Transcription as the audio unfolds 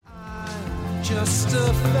just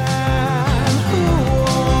a fan who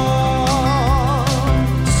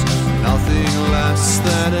wants nothing less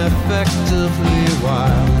than effectively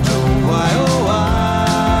wild. Oh, why, oh,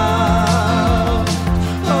 wild.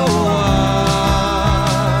 Oh, wild.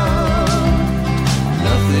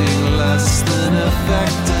 Nothing less than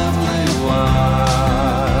effectively wild.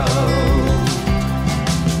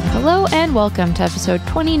 Hello and welcome to episode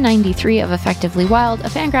 2093 of Effectively Wild, a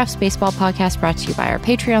Fangraphs baseball podcast brought to you by our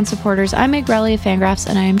Patreon supporters. I'm Meg Raleigh of Fangraphs,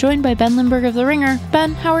 and I am joined by Ben Lindbergh of The Ringer.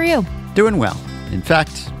 Ben, how are you? Doing well. In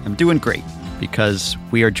fact, I'm doing great because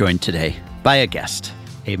we are joined today by a guest,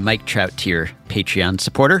 a Mike Trout tier Patreon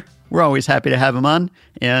supporter. We're always happy to have him on.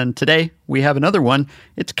 And today we have another one.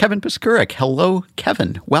 It's Kevin Piskurik. Hello,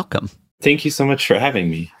 Kevin. Welcome. Thank you so much for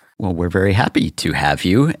having me. Well, we're very happy to have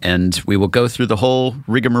you, and we will go through the whole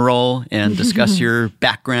rigmarole and discuss your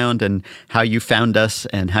background and how you found us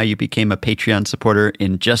and how you became a Patreon supporter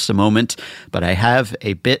in just a moment. But I have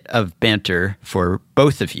a bit of banter for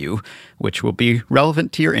both of you, which will be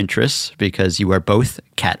relevant to your interests because you are both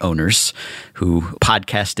cat owners who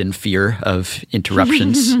podcast in fear of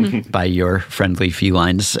interruptions by your friendly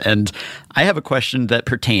felines. And I have a question that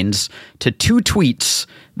pertains to two tweets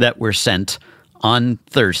that were sent on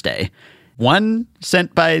Thursday. One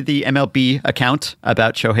sent by the MLB account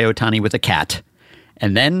about Shohei Ohtani with a cat.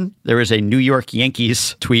 And then there was a New York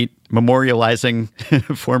Yankees tweet memorializing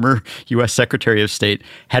former U.S. Secretary of State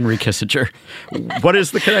Henry Kissinger. What is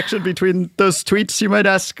the connection between those tweets, you might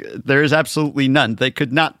ask? There is absolutely none. They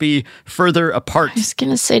could not be further apart. I was going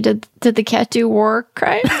to say, did the cat do war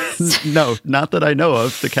crimes? No, not that I know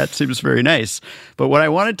of. The cat seems very nice. But what I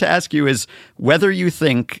wanted to ask you is whether you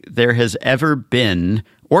think there has ever been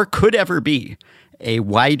or could ever be a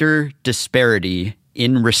wider disparity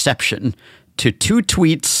in reception to two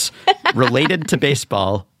tweets related to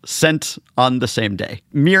baseball sent on the same day,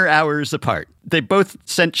 mere hours apart. They both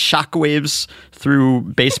sent shockwaves through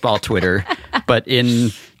baseball Twitter, but in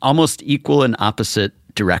almost equal and opposite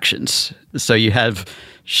directions. So you have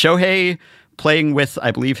Shohei playing with,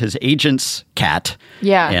 I believe, his agent's cat.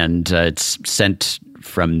 Yeah. And it's sent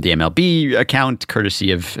from the MLB account,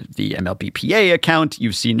 courtesy of the MLBPA account.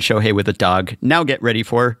 You've seen Shohei with a dog. Now get ready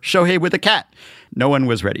for Shohei with a cat. No one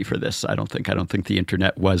was ready for this, I don't think. I don't think the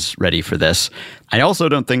internet was ready for this. I also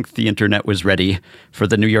don't think the internet was ready for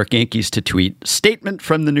the New York Yankees to tweet, statement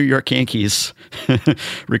from the New York Yankees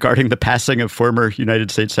regarding the passing of former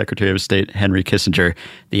United States Secretary of State Henry Kissinger.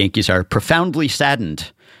 The Yankees are profoundly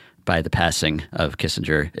saddened by the passing of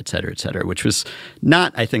Kissinger, et cetera, which was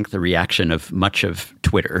not, I think, the reaction of much of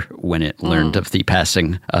Twitter when it learned of the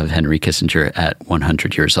passing of Henry Kissinger at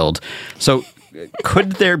 100 years old. So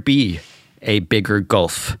could there be a bigger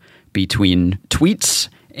gulf between tweets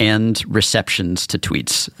and receptions to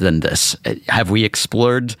tweets than this? Have we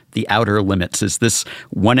explored the outer limits? Is this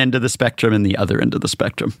one end of the spectrum and the other end of the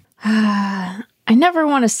spectrum? I never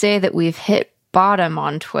want to say that we've hit bottom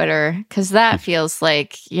on Twitter because that feels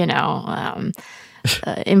like,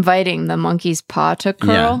 inviting the monkey's paw to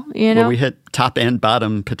curl, Well, we hit top and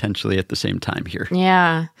bottom potentially at the same time here.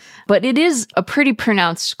 Yeah. But it is a pretty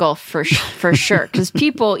pronounced gulf for sure. Because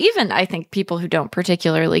people, even I think people who don't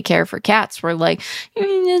particularly care for cats were like,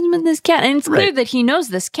 this cat. And it's clear that he knows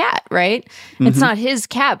this cat, right? Mm-hmm. It's not his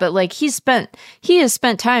cat, but like he has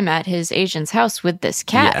spent time at his agent's house with this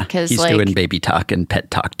cat. Yeah, he's doing baby talk and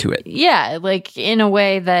pet talk to it. Yeah, like in a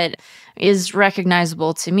way that is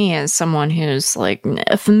recognizable to me as someone who's like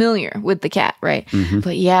familiar with the cat, right? Mm-hmm.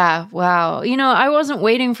 But yeah, wow. I wasn't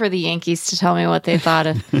waiting for the Yankees to tell me what they thought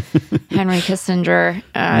of Henry Kissinger.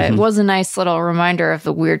 It was a nice little reminder of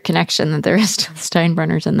the weird connection that there is to the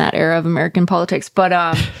Steinbrenners in that era of American politics. But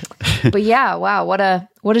yeah, wow, what a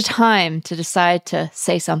time to decide to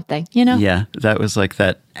say something, Yeah, that was like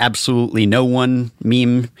that absolutely no one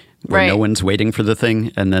meme where no one's waiting for the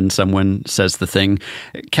thing, and then someone says the thing.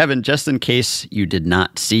 Kevin, just in case you did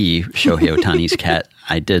not see Shohei Ohtani's cat,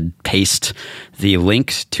 I did paste the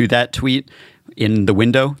link to that tweet in the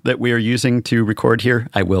window that we are using to record here.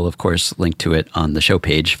 I will, of course, link to it on the show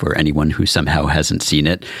page for anyone who somehow hasn't seen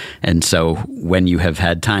it. And so when you have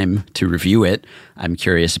had time to review it, I'm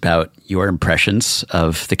curious about your impressions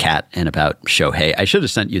of the cat and about Shohei. I should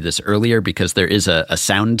have sent you this earlier because there is a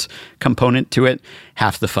sound component to it.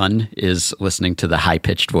 Half the fun is listening to the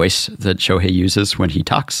high-pitched voice that Shohei uses when he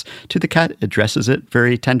talks to the cat, addresses it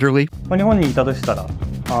very tenderly. 日本にいたとしたら、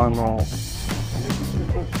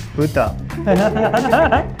豚。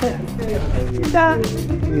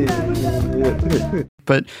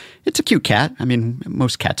But it's a cute cat. I mean,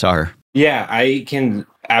 most cats are. Yeah, I can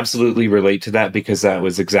absolutely relate to that because that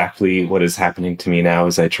was exactly what is happening to me now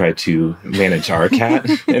as I try to manage our cat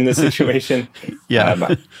in this situation.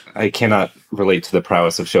 Yeah. I cannot relate to the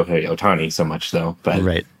prowess of Shohei Ohtani so much, though. But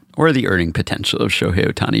Right. Or the earning potential of Shohei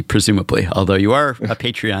Ohtani, presumably. Although you are a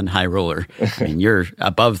Patreon high roller. I mean, you're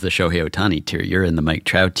above the Shohei Ohtani tier. You're in the Mike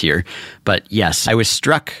Trout tier. But yes, I was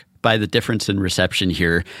struck by the difference in reception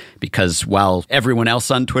here because while everyone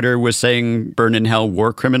else on Twitter was saying burn in hell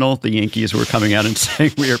war criminal, the Yankees were coming out and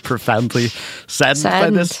saying we are profoundly saddened by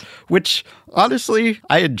this, which honestly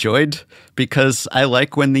I enjoyed because I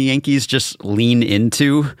like when the Yankees just lean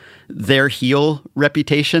into their heel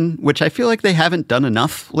reputation, which I feel like they haven't done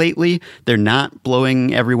enough lately. They're not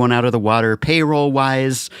blowing everyone out of the water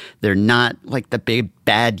payroll-wise. They're not like the big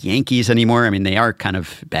bad Yankees anymore. I mean, they are kind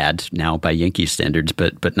of bad now by Yankee standards,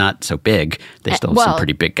 but not so big. They still have some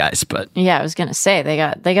pretty big guys. But yeah, I was gonna say they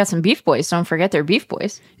got some beef boys. Don't forget their beef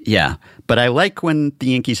boys. Yeah, but I like when the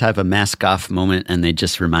Yankees have a mask off moment and they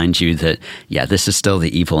just remind you that, yeah, this is still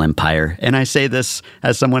the evil empire. And I say this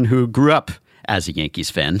as someone who grew up as a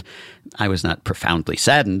Yankees fan. I was not profoundly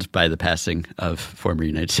saddened by the passing of former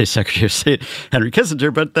United States Secretary of State Henry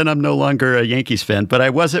Kissinger, but then I'm no longer a Yankees fan. But I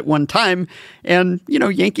was at one time. And, you know,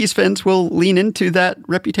 Yankees fans will lean into that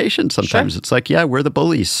reputation sometimes. Sure. It's like, yeah, we're the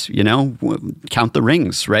bullies, you know, count the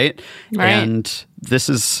rings, right? And this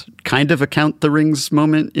is kind of a count the rings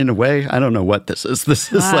moment in a way. I don't know what this is.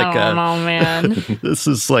 This is man. this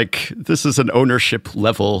is an ownership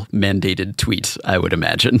level mandated tweet, I would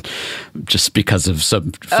imagine, just because of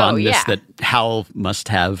some fondness that Hal must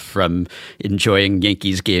have from enjoying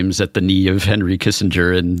Yankees games at the knee of Henry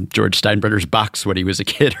Kissinger and George Steinbrenner's box when he was a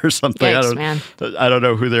kid or something. Yikes, I don't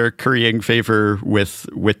know who they're currying favor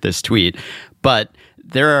with this tweet, but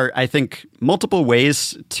there are, I think, multiple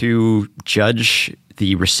ways to judge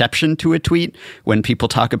the reception to a tweet when people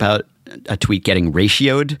talk about a tweet getting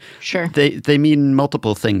ratioed. Sure. They mean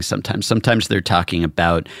multiple things sometimes. Sometimes they're talking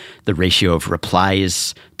about the ratio of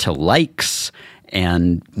replies to likes.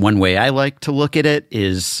 And one way I like to look at it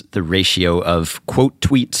is the ratio of quote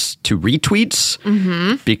tweets to retweets,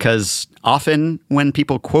 because often when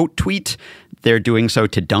people quote tweet, they're doing so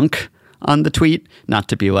to dunk on the tweet, not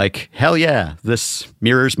to be like, hell yeah, this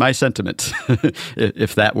mirrors my sentiment.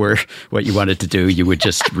 If that were what you wanted to do, you would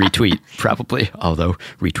just retweet probably, although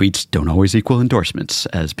retweets don't always equal endorsements,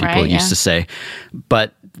 as people used to say.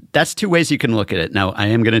 But that's two ways you can look at it. Now, I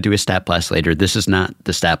am going to do a stat blast later. This is not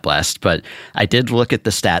the stat blast, but I did look at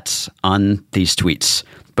the stats on these tweets,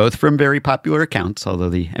 both from very popular accounts, although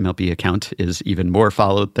the MLB account is even more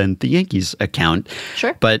followed than the Yankees account.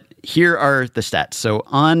 Sure. But here are the stats. So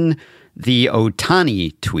on the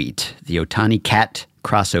Ohtani tweet, the Ohtani cat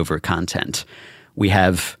crossover content, we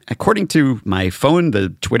have, according to my phone, the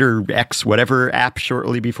Twitter X whatever app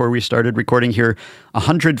shortly before we started recording here,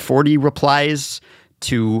 140 replies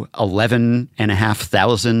to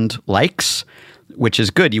 11,500 likes, which is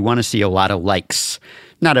good. You want to see a lot of likes.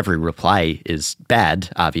 Not every reply is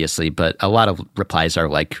bad, obviously, but a lot of replies are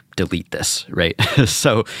like, delete this, right?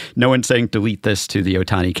 So no one's saying delete this to the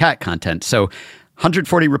Ohtani cat content. So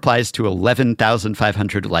 140 replies to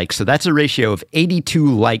 11,500 likes. So that's a ratio of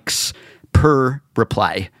 82 likes per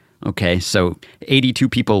reply. Okay, so 82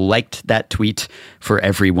 people liked that tweet for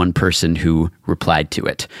every one person who replied to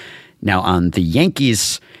it. Now, on the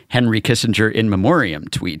Yankees Henry Kissinger in memoriam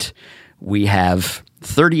tweet, we have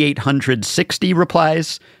 3,860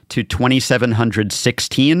 replies to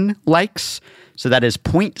 2,716 likes. So that is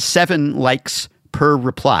 0.7 likes per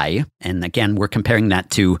reply. And again, we're comparing that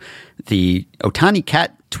to the Ohtani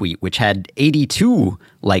cat tweet, which had 82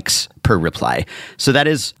 likes per reply. So that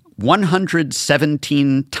is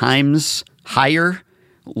 117 times higher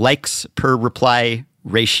likes per reply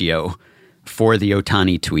ratio for the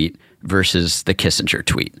Ohtani tweet versus the Kissinger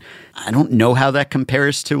tweet. I don't know how that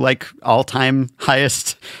compares to like all-time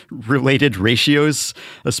highest related ratios,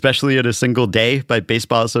 especially in a single day by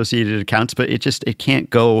Baseball Associated accounts, but it can't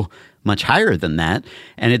go much higher than that.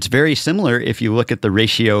 And it's very similar if you look at the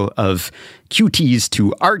ratio of QTs to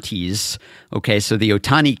RTs. Okay, so the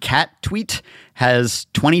Ohtani cat tweet has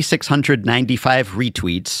 2,695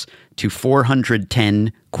 retweets to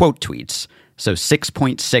 410 quote tweets. So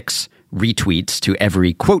 6.6 retweets to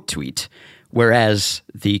every quote tweet. Whereas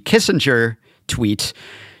the Kissinger tweet,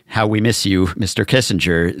 how we miss you, Mr.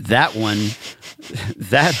 Kissinger,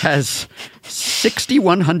 that has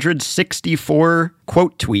 6,164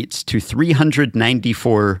 quote tweets to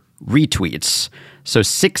 394 retweets. So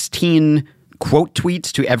 16 quote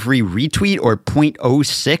tweets to every retweet, or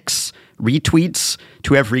 0.06 retweets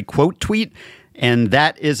to every quote tweet. And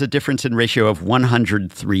that is a difference in ratio of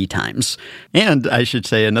 103 times. And I should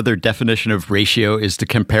say another definition of ratio is to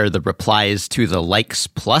compare the replies to the likes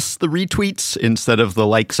plus the retweets instead of the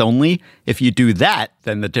likes only. If you do that,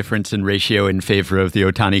 then the difference in ratio in favor of the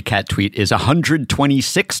Otani cat tweet is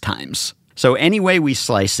 126 times. So any way we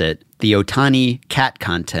slice it, the Otani cat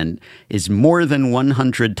content is more than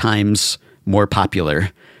 100 times more popular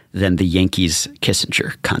than the Yankees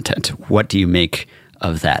Kissinger content. What do you make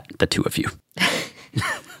of that, the two of you?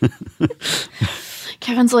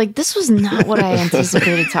 Kevin's like, this was not what I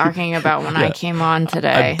anticipated talking about when I came on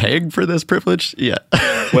today. I'm paying for this privilege? Yeah.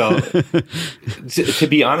 Well, to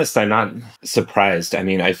be honest, I'm not surprised. I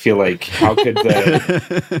mean, I feel like how could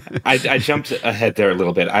I jumped ahead there a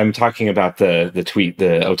little bit. I'm talking about the tweet,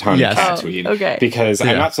 the Otani cat tweet. Okay. Because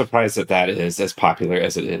I'm not surprised that is as popular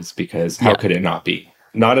as it is, because how could it not be?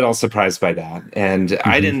 Not at all surprised by that. And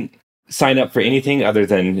I didn't sign up for anything other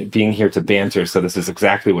than being here to banter, so this is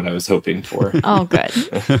exactly what I was hoping for. Oh, good.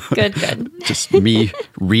 Good. Just me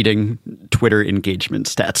reading Twitter engagement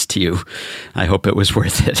stats to you. I hope it was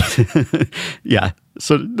worth it. Yeah.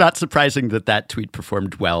 So not surprising that tweet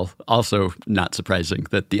performed well. Also not surprising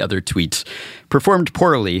that the other tweets performed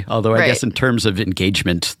poorly, although I guess in terms of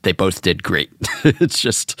engagement, they both did great. It's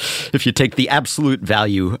just, if you take the absolute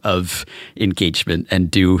value of engagement and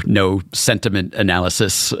do no sentiment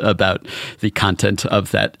analysis about the content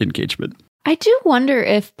of that engagement. I do wonder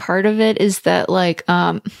if part of it is that, like,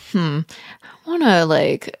 I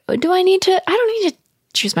don't need to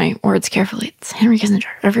choose my words carefully. It's Henry Kissinger.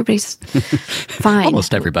 Everybody's fine.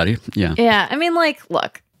 Almost everybody. Yeah. Yeah. I mean, like,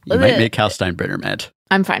 look. You might make Hal Steinbrenner mad.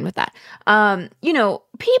 I'm fine with that.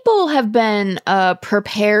 People have been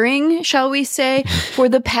preparing, shall we say, for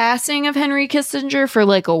the passing of Henry Kissinger for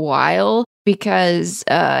like a while, because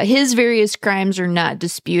his various crimes are not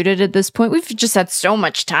disputed at this point. We've just had so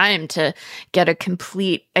much time to get a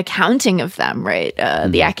complete accounting of them, right?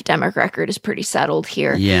 The academic record is pretty settled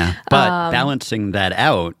here. Yeah, but balancing that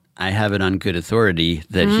out, I have it on good authority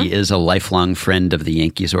that he is a lifelong friend of the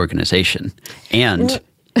Yankees organization. And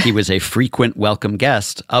he was a frequent welcome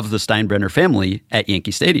guest of the Steinbrenner family at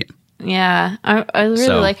Yankee Stadium. Yeah, I really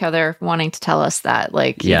like how they're wanting to tell us that,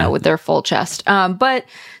 like, you know, with their full chest. But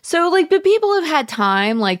people have had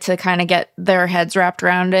time, like, to kind of get their heads wrapped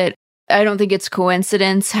around it. I don't think it's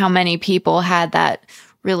coincidence how many people had that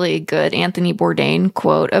really good Anthony Bourdain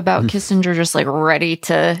quote about Kissinger just, like, ready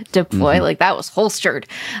to deploy. Like, that was holstered,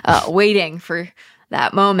 waiting for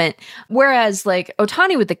that moment. Whereas, like,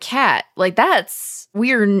 Otani with the cat, like,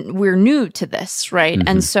 we're new to this, right?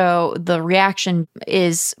 And so the reaction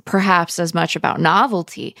is perhaps as much about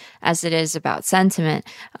novelty as it is about sentiment.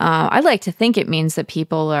 I like to think it means that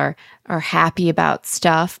people are happy about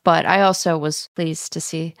stuff, but I also was pleased to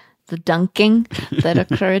see the dunking that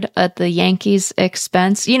occurred at the Yankees'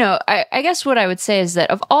 expense. You know, I guess what I would say is that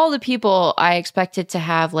of all the people I expected to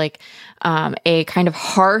have, like, a kind of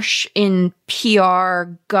harsh in PR,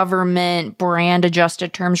 government, brand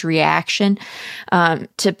adjusted terms reaction to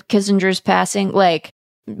Kissinger's passing, like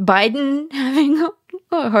Biden having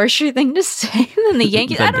a harsher thing to say than the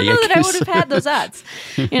Yankees. I don't know that I would have had those odds.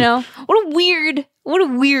 You know, what a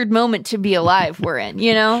weird moment to be alive we're in,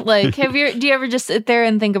 you know? Like, do you ever just sit there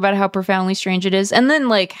and think about how profoundly strange it is? And then,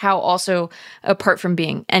 like, how also, apart from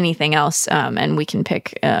being anything else, and we can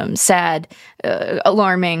pick sad,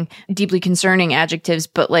 alarming, deeply concerning adjectives,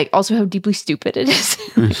 but, like, also how deeply stupid it is.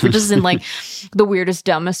 Like, we're just in, like, the weirdest,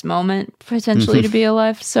 dumbest moment, potentially, to be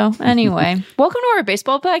alive. So, anyway, welcome to our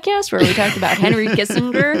baseball podcast, where we talked about Henry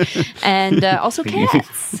Kissinger and also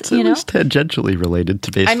cats. It's at least tangentially related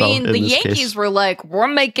to baseball. I mean, the Yankees were like, we'll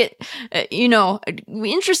make it,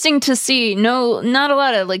 interesting to see. No, not a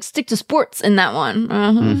lot of, like, stick to sports in that one.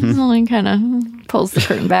 Like, kind of pulls the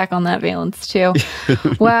curtain back on that valence, too.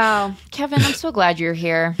 Wow. Kevin, I'm so glad you're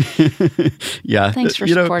here. Yeah. Thanks for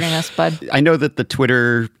supporting us, bud. I know that the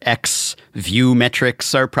Twitter X view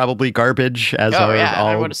metrics are probably garbage, as are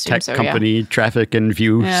all tech company traffic and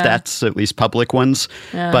view stats, at least public ones.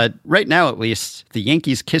 Yeah. But right now, at least, the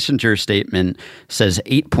Yankees Kissinger statement says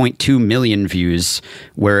 8.2 million views,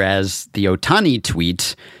 whereas the Otani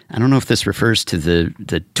tweet, I don't know if this refers to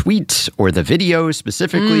the tweet or the video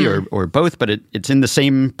specifically or both, but it's in the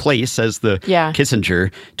same place as the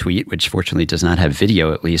Kissinger tweet, which fortunately does not have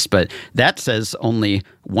video at least, but that says only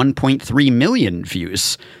 1.3 million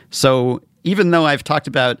views. So even though I've talked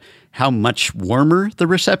about how much warmer the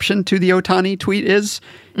reception to the Otani tweet is,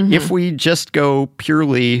 if we just go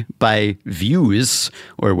purely by views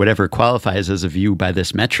or whatever qualifies as a view by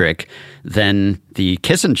this metric, then the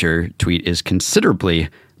Kissinger tweet is considerably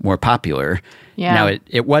more popular. Yeah. Now,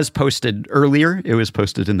 it was posted earlier. It was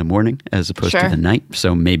posted in the morning as opposed to the night.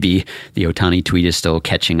 So maybe the Ohtani tweet is still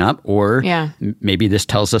catching up, or maybe this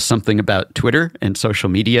tells us something about Twitter and social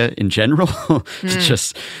media in general. It's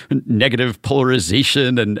just negative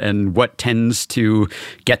polarization and what tends to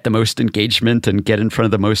get the most engagement and get in front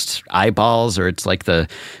of the most eyeballs, or it's like the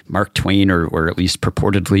Mark Twain, or at least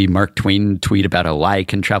purportedly Mark Twain tweet about a lie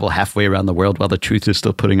can travel halfway around the world while the truth is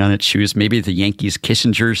still putting on its shoes. Maybe the Yankees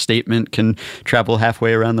Kissinger statement can travel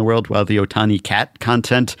halfway around the world while the Ohtani cat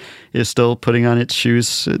content is still putting on its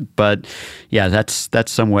shoes. But yeah, that's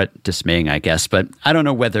somewhat dismaying, I guess. But I don't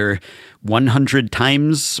know whether 100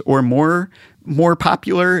 times or more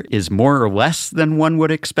popular is more or less than one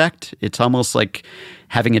would expect. It's almost like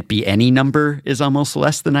having it be any number is almost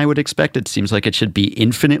less than I would expect. It seems like it should be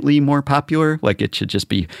infinitely more popular. Like it should just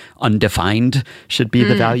be undefined, should be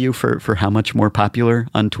the value for how much more popular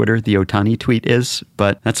on Twitter the Ohtani tweet is.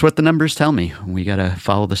 But that's what the numbers tell me. We got to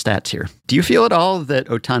follow the stats here. Do you feel at all that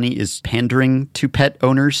Ohtani is pandering to pet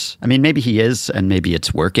owners? I mean, maybe he is, and maybe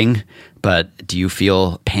it's working. But do you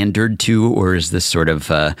feel pandered to, or is this sort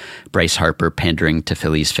of Bryce Harper pandering to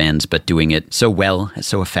Phillies fans, but doing it so well,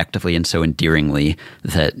 so effectively, and so endearingly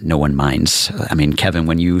that no one minds? I mean, Kevin,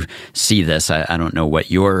 when you see this, I don't know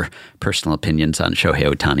what your personal opinions on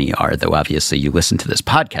Shohei Ohtani are, though obviously you listen to this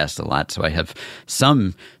podcast a lot, so I have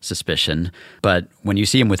some suspicion. But when you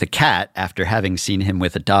see him with a cat, after having seen him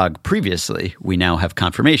with a dog previously, we now have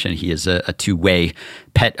confirmation he is a two-way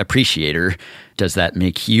pet appreciator. Does that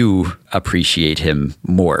make you appreciate him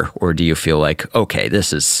more? Or do you feel like, okay,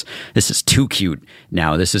 this is too cute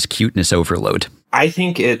now. This is cuteness overload? I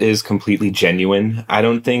think it is completely genuine. I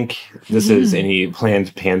don't think this is any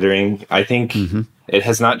planned pandering. I think it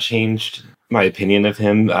has not changed my opinion of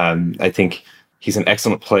him. I think he's an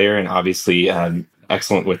excellent player and obviously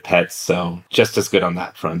excellent with pets. So just as good on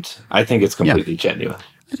that front. I think it's completely genuine.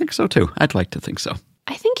 I think so too. I'd like to think so.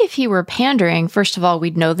 I think if he were pandering, first of all,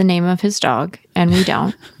 we'd know the name of his dog, and we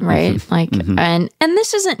don't, right? And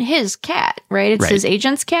this isn't his cat, right? It's his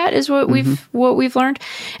agent's cat, is what we've learned.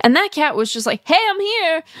 And that cat was just like, "Hey, I'm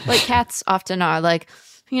here." Like cats often are, like,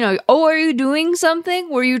 "Oh, are you doing something?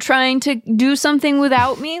 Were you trying to do something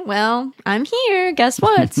without me? Well, I'm here. Guess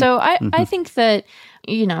what?" So I think that,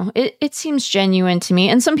 it seems genuine to me.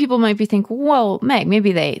 And some people might be thinking, well, Meg,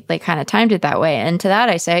 maybe they kind of timed it that way. And to that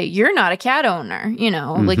I say, you're not a cat owner.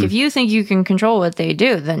 Like if you think you can control what they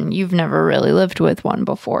do, then you've never really lived with one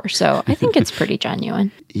before. So I think it's pretty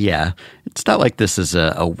genuine. Yeah. It's not like this is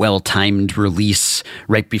a well-timed release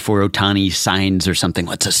right before Ohtani signs or something.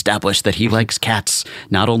 Let's establish that he likes cats,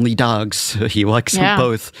 not only dogs. He likes them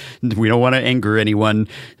both. We don't want to anger anyone.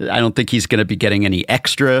 I don't think he's going to be getting any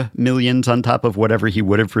extra millions on top of whatever he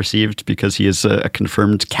would have received because he is a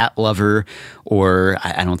confirmed cat lover, or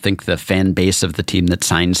I don't think the fan base of the team that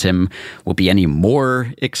signs him will be any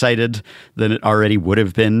more excited than it already would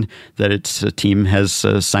have been that its team has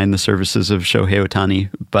signed the services of Shohei Ohtani.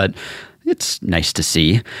 But it's nice to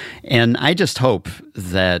see. And I just hope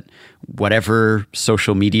that whatever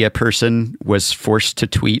social media person was forced to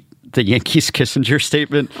tweet the Yankees Kissinger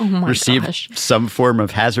statement received some form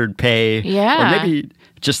of hazard pay. Yeah. Or maybe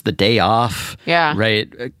just the day off. Yeah. Right.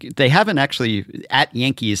 They haven't actually, at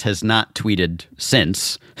Yankees has not tweeted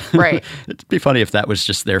since. Right. It'd be funny if that was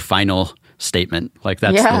just their final statement. Like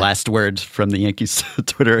that's the last word from the Yankees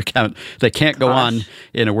Twitter account. They can't go on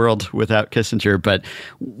in a world without Kissinger, but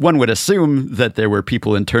one would assume that there were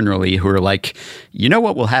people internally who are like, you know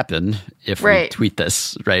what will happen if we tweet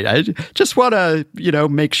this, right? I just want to,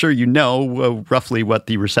 make sure roughly what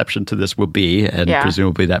the reception to this will be. And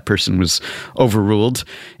presumably that person was overruled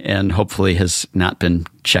and hopefully has not been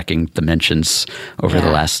checking the mentions over the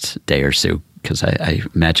last day or so, because I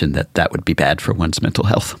imagine that would be bad for one's mental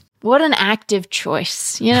health. What an active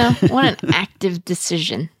choice, what an active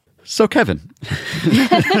decision. So, Kevin,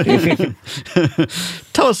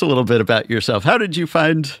 tell us a little bit about yourself. How did you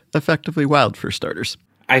find Effectively Wild, for starters?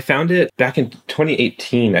 I found it back in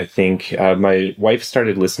 2018, I think. My wife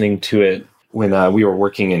started listening to it when we were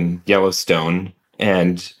working in Yellowstone,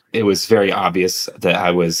 and it was very obvious that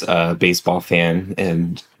I was a baseball fan.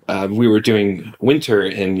 And we were doing winter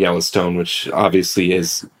in Yellowstone, which obviously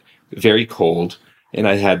is very cold. And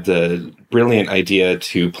I had the brilliant idea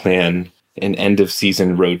to plan an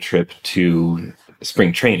end-of-season road trip to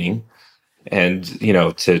spring training and,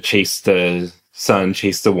 to chase the sun,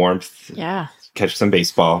 chase the warmth, catch some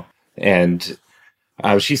baseball. And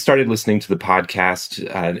she started listening to the podcast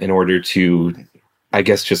in order to, I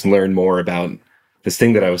guess, just learn more about this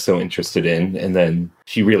thing that I was so interested in. And then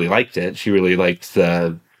she really liked it. She really liked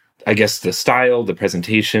the style, the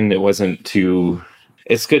presentation. It wasn't too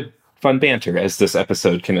it's good, fun banter, as this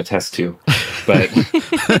episode can attest to. But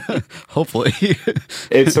hopefully,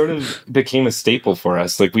 it sort of became a staple for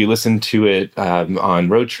us. Like we listened to it on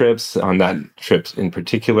road trips, on that trip in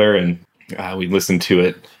particular, and we listened to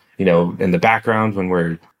it, in the background when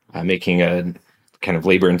we're making a kind of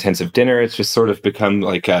labor-intensive dinner. It's just sort of become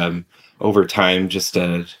like over time just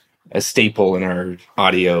a staple in our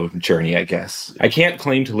audio journey, I guess. I can't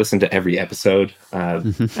claim to listen to every episode,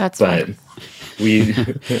 That's but fine.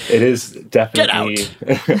 it is definitely.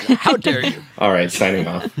 Get out! How dare you? All right, signing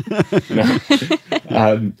off. No.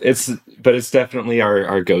 It's definitely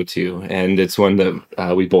our go-to, and it's one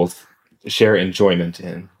that we both share enjoyment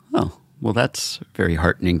in. Oh, well, that's very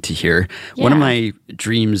heartening to hear. Yeah. One of my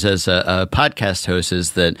dreams as a podcast host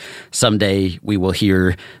is that someday we will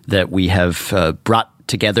hear that we have brought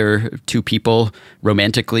together two people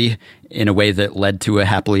romantically in a way that led to a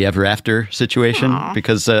happily ever after situation. Aww.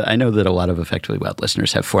 Because I know that a lot of Effectively Wild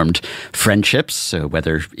listeners have formed friendships,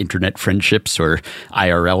 whether internet friendships or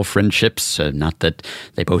IRL friendships. Not that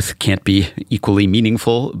they both can't be equally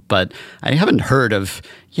meaningful, but I haven't heard of,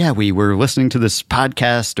 we were listening to this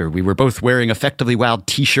podcast, or we were both wearing Effectively Wild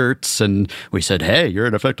t-shirts, and we said, hey, you're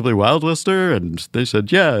an Effectively Wild listener? And they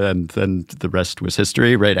said, yeah, and then the rest was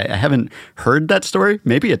history, right? I haven't heard that story.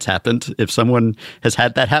 Maybe it's happened. If someone has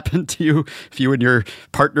had that happen to you, if you and your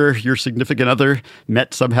partner, your significant other,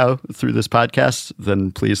 met somehow through this podcast,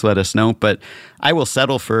 then please let us know. But I will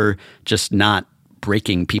settle for just not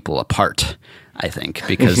breaking people apart, I think,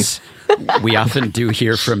 because we often do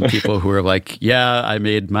hear from people who are like, yeah, I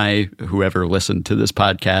made my whoever listened to this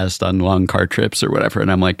podcast on long car trips or whatever.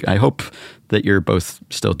 And I'm like, I hope that you're both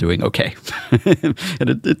still doing okay.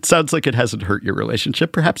 And it sounds like it hasn't hurt your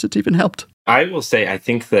relationship. Perhaps it's even helped. I will say, I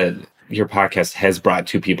think that your podcast has brought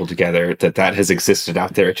two people together, that has existed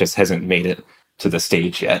out there. It just hasn't made it to the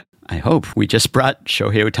stage yet. I hope. We just brought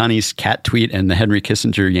Shohei Ohtani's cat tweet and the Henry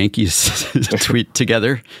Kissinger Yankees tweet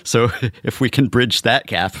together. So if we can bridge that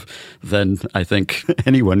gap, then I think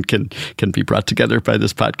anyone can be brought together by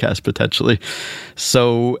this podcast potentially.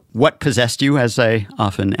 So what possessed you, as I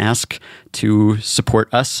often ask, to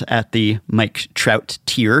support us at the Mike Trout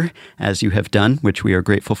tier, as you have done, which we are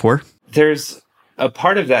grateful for? There's a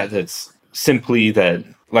part of that that's simply that,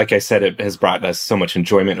 like I said, it has brought us so much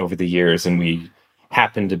enjoyment over the years, and we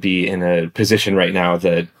happen to be in a position right now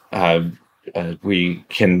that we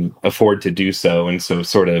can afford to do so. And so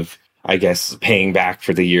sort of, I guess, paying back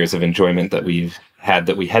for the years of enjoyment that we've had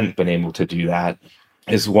that we hadn't been able to do that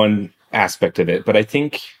is one aspect of it. But I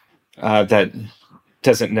think that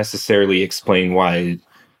doesn't necessarily explain why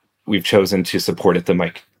we've chosen to support at the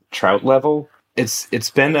Mike Trout level.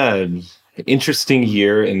 It's been an interesting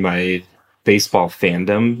year in my baseball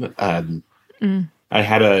fandom.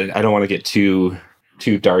 I don't want to get too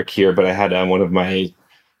dark here, but I had one of my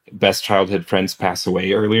best childhood friends pass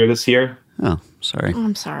away earlier this year. Oh, sorry.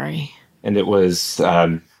 I'm sorry. And it was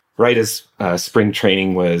right as spring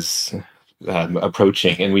training was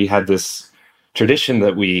approaching. And we had this tradition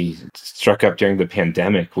that we struck up during the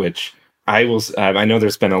pandemic, which I know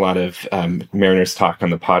there's been a lot of Mariners talk on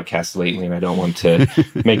the podcast lately, and I don't want to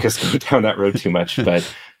make us go down that road too much,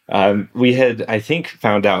 but we had, I think,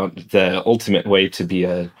 found out the ultimate way to be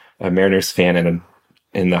a Mariners fan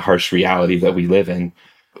in the harsh reality that we live in.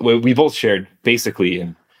 We both shared basically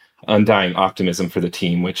an undying optimism for the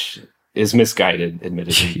team, which is misguided,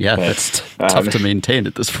 admittedly. Yeah, but that's tough to maintain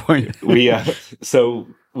at this point. So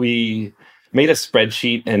we made a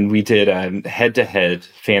spreadsheet and we did a head-to-head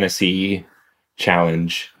fantasy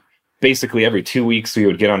challenge. Basically, every 2 weeks we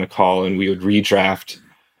would get on a call and we would redraft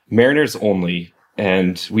Mariners only,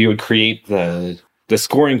 and we would create the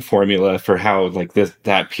scoring formula for how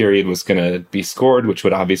that period was going to be scored, which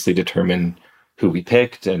would obviously determine who we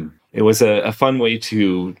picked. And it was a fun way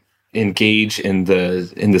to engage in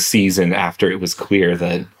the season after it was clear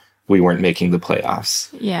that we weren't making the playoffs.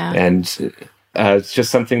 Yeah. And it's just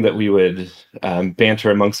something that we would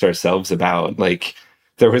banter amongst ourselves about. Like,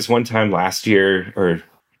 there was one time last year, or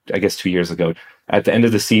I guess 2 years ago, at the end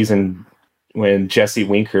of the season, when Jesse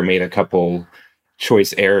Winker made a couple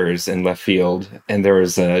choice errors in left field, and there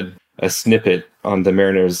was a snippet on the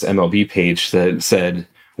Mariners MLB page that said,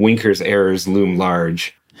 "Winker's errors loom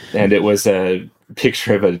large." And it was a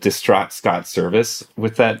picture of a distraught Scott Service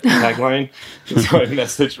with that tagline. So I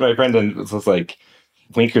messaged my friend and was like,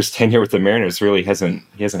 Winker's tenure with the Mariners really hasn't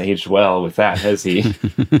aged well with that, has he?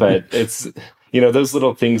 But it's, those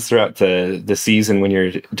little things throughout the season when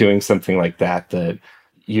you're doing something like that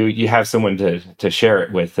you have someone to share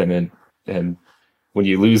it with, and when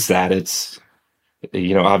you lose that, it's,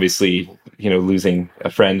 obviously, losing a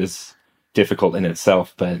friend is difficult in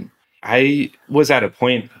itself, but I was at a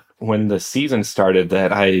point when the season started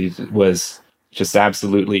that I was just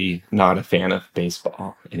absolutely not a fan of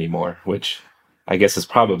baseball anymore, which I guess is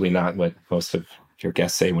probably not what most of your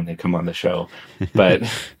guests say when they come on the show. But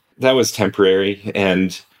that was temporary.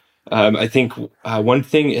 And I think one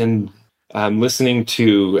thing in listening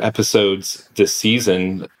to episodes this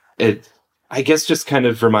season, it, I guess, just kind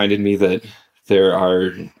of reminded me that there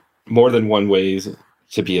are more than one way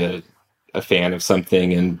to be a fan of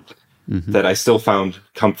something, and that I still found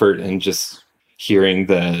comfort in just hearing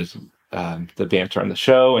the banter on the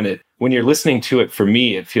show. And when you're listening to it, for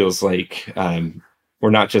me, it feels like we're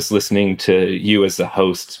not just listening to you as the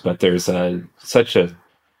host, but there's such a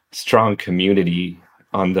strong community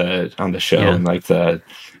on the show, and like the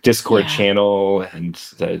Discord channel and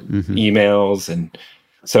the emails, and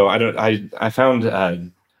so I found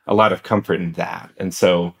a lot of comfort in that, and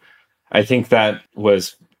so I think that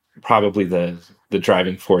was probably the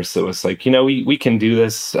driving force that was like, we can do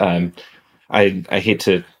this. I hate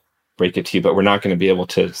to break it to you, but we're not going to be able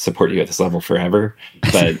to support you at this level forever.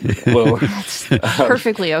 But that's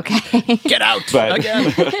perfectly okay. Get out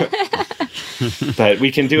again. But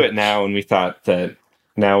we can do it now, and we thought that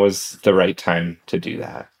now was the right time to do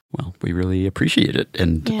that. Well, we really appreciate it.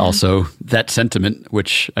 And also that sentiment,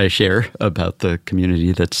 which I share about the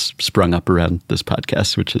community that's sprung up around this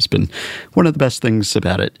podcast, which has been one of the best things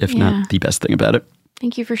about it, if not the best thing about it.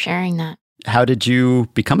 Thank you for sharing that. How did you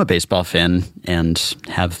become a baseball fan and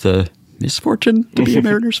have the misfortune to be a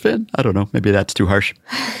Mariners fan? I don't know. Maybe that's too harsh.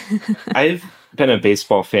 I've been a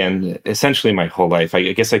baseball fan essentially my whole life.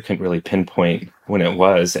 I guess I couldn't really pinpoint when it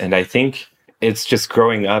was. And I think it's just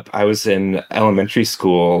growing up. I was in elementary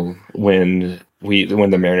school when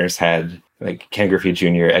the Mariners had like Ken Griffey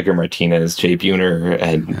Jr., Edgar Martinez, Jay Buhner,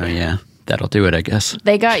 and oh yeah, that'll do it, I guess.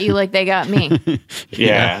 They got you like they got me.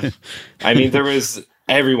 Yeah. I mean,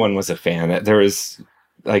 everyone was a fan. There was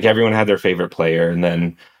like everyone had their favorite player, and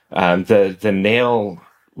then the nail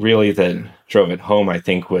really that drove it home, I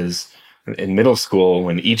think, was in middle school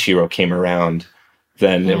when Ichiro came around.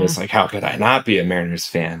 Then it was like, how could I not be a Mariners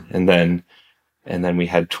fan? And then we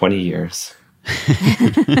had 20 years.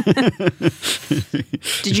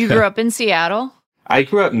 Did you grow up in Seattle? I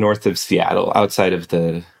grew up north of Seattle, outside of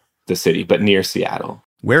the city, but near Seattle.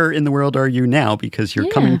 Where in the world are you now? Because you're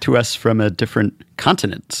coming to us from a different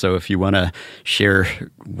continent. So if you want to share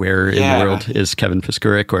where in the world is Kevin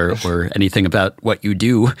Piskurik or anything about what you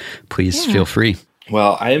do, please feel free.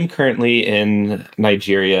 Well, I am currently in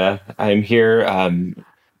Nigeria. I'm here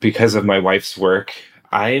because of my wife's work.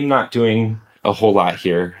 I am not doing a whole lot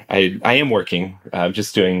here. I am working,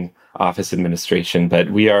 just doing office administration,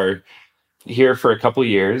 but we are here for a couple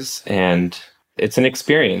years, and it's an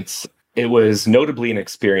experience. It was notably an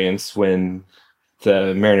experience when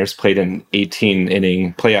the Mariners played an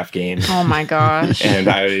 18-inning playoff game. Oh my gosh. And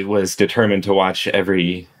I was determined to watch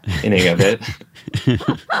every inning of it.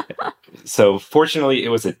 So fortunately, it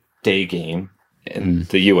was a day game in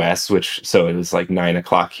the U.S., so it was like 9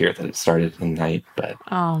 o'clock here that it started in the night. But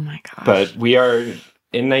oh my gosh. But we are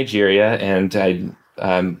in Nigeria, and I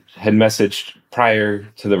had messaged prior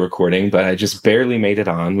to the recording, but I just barely made it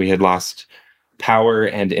on. We had lost power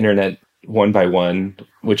and internet one by one,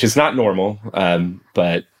 which is not normal,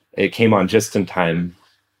 but it came on just in time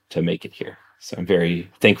to make it here. So I'm very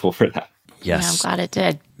thankful for that. Yes. Yeah, I'm glad it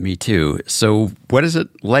did. Me too. So what is it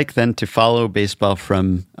like then to follow baseball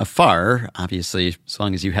from afar? Obviously, as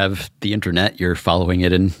long as you have the internet, you're following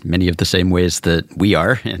it in many of the same ways that we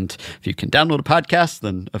are. And if you can download a podcast,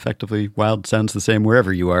 then effectively Wild sounds the same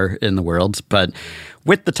wherever you are in the world. But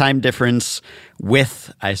with the time difference,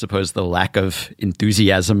 with, I suppose, the lack of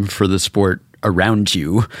enthusiasm for the sport around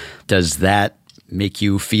you, does that make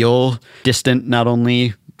you feel distant, not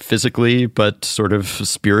only physically, but sort of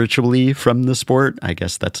spiritually from the sport? I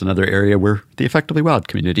guess that's another area where the Effectively Wild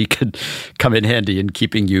community could come in handy in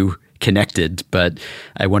keeping you connected. But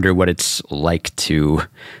I wonder what it's like to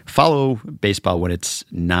follow baseball when it's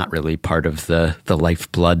not really part of the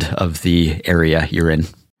lifeblood of the area you're in.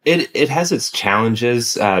 It has its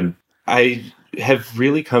challenges. I have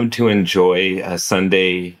really come to enjoy a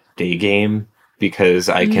Sunday day game because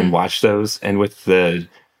I can watch those. And with the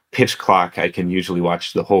pitch clock, I can usually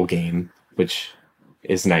watch the whole game, which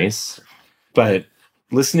is nice. But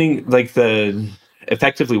listening, like the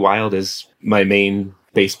Effectively Wild is my main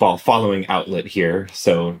baseball following outlet here.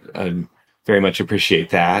 So I very much appreciate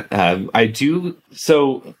that. I do.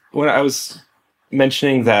 So when I was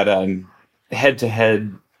mentioning that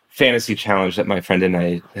head-to-head fantasy challenge that my friend and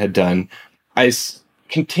I had done, I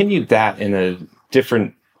continued that in a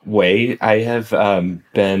different way. I have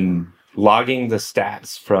been logging the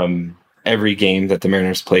stats from every game that the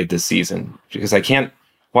Mariners played this season because I can't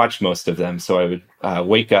watch most of them. So I would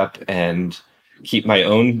wake up and keep my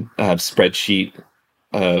own spreadsheet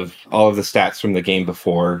of all of the stats from the game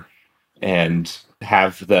before and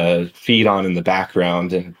have the feed on in the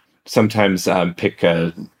background and sometimes pick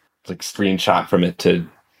a screenshot from it to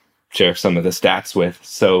share some of the stats with.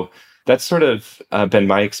 So that's sort of been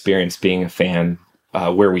my experience being a fan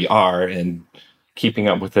where we are and keeping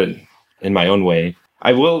up with it in my own way.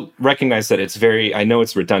 I will recognize that I know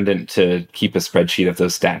it's redundant to keep a spreadsheet of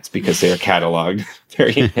those stats because they are cataloged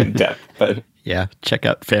very in depth. But yeah, check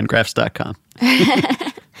out fangraphs.com.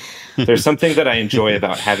 There's something that I enjoy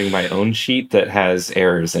about having my own sheet that has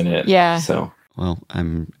errors in it. Yeah. So. Well,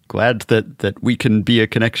 I'm glad that we can be a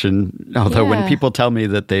connection. Although when people tell me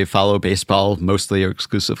that they follow baseball mostly or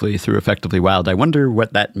exclusively through Effectively Wild, I wonder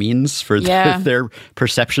what that means for their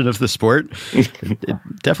perception of the sport. It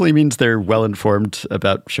definitely means they're well-informed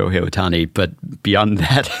about Shohei Ohtani, but beyond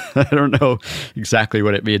that, I don't know exactly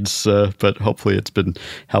what it means, but hopefully it's been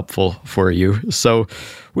helpful for you. So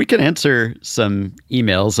we can answer some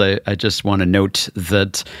emails. I just want to note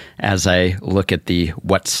that as I look at the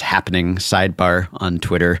What's Happening sidebar on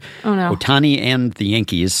Twitter, Ohtani and the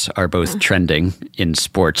Yankees are both trending in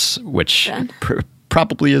sports, which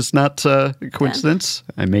probably is not a coincidence.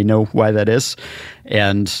 I may know why that is.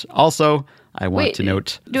 And also, I want to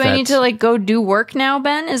note do I need to go do work now,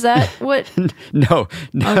 Ben? Is that what? No.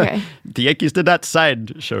 Okay. The Yankees did not sign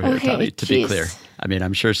Shohei Ohtani, to be clear. I mean,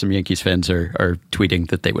 I'm sure some Yankees fans are tweeting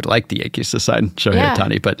that they would like the Yankees to sign Shohei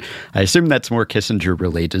Ohtani, but I assume that's more Kissinger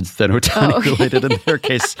related than Ohtani related in their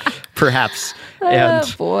case, perhaps. Oh,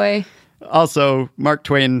 boy. Also, Mark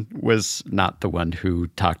Twain was not the one who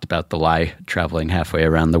talked about the lie traveling halfway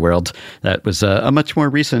around the world. That was a much more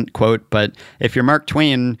recent quote, but if you're Mark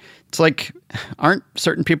Twain, it's like, aren't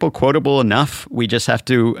certain people quotable enough? We just have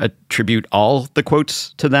to attribute all the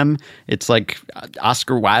quotes to them. It's like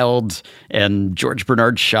Oscar Wilde and George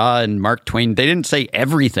Bernard Shaw and Mark Twain. They didn't say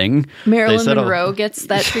everything. Marilyn Monroe gets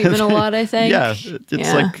that treatment a lot, I think. Yeah,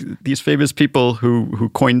 it's like these famous people who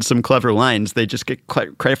coined some clever lines. They just get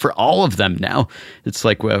credit for all of them now. It's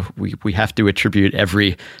like, well, we have to attribute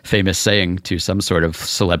every famous saying to some sort of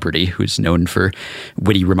celebrity who's known for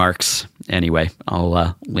witty remarks. Anyway,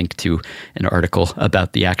 I'll link to an article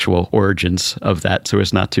about the actual origins of that so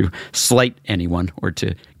as not to slight anyone or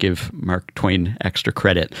to give Mark Twain extra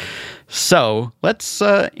credit. So let's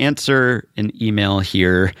answer an email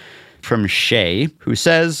here from Shay, who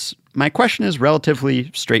says, my question is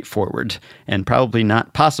relatively straightforward and probably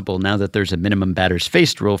not possible now that there's a minimum batters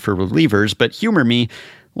faced rule for relievers, but humor me.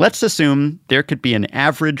 Let's assume there could be an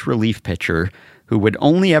average relief pitcher who would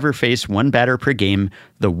only ever face one batter per game,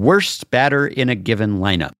 the worst batter in a given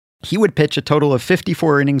lineup. He would pitch a total of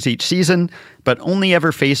 54 innings each season, but only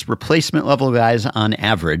ever face replacement-level guys on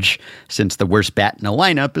average, since the worst bat in a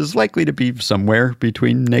lineup is likely to be somewhere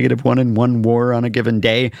between -1 and 1 WAR on a given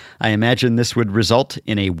day. I imagine this would result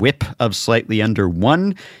in a whip of slightly under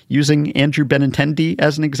 1, using Andrew Benintendi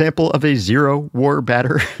as an example of a 0 WAR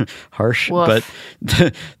batter. Harsh, Woof.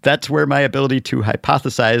 but that's where my ability to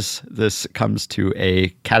hypothesize this comes to a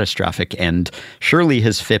catastrophic end. Surely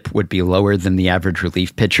his FIP would be lower than the average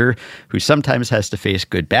relief pitcher, who sometimes has to face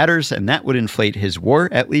good batters, and that would inflate his WAR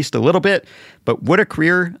at least a little bit. But would a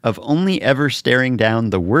career of only ever staring down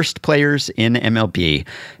the worst players in MLB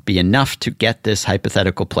be enough to get this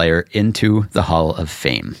hypothetical player into the Hall of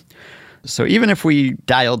Fame? So even if we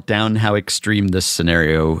dialed down how extreme this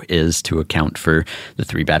scenario is to account for the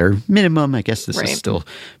 3-batter minimum, I guess this is still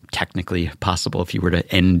technically possible if you were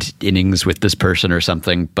to end innings with this person or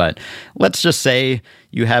something. But let's just say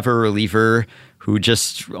you have a reliever who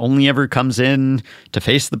just only ever comes in to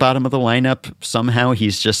face the bottom of the lineup. Somehow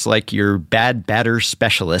he's just like your bad batter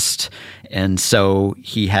specialist. And so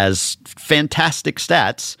he has fantastic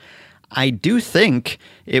stats. I do think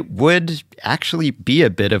it would actually be a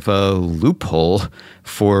bit of a loophole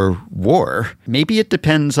for WAR. Maybe it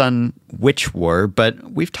depends on which WAR,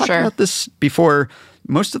 but we've talked about this before.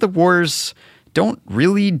 Most of the WARs don't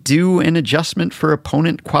really do an adjustment for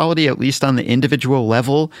opponent quality, at least on the individual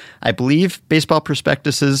level. I believe Baseball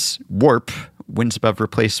Prospectus's WARP, wins above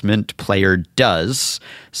replacement player, does.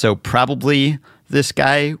 So probably this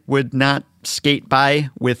guy would not skate by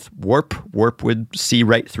with WARP. WARP would see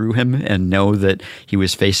right through him and know that he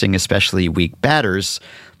was facing especially weak batters.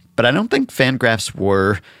 But I don't think Fangraphs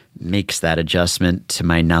WAR makes that adjustment, to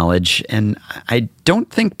my knowledge. And I don't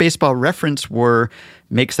think Baseball Reference WAR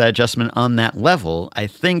makes that adjustment on that level. I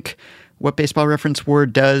think what Baseball Reference WAR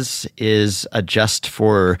does is adjust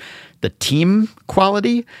for the team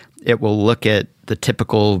quality. It will look at the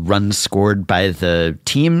typical runs scored by the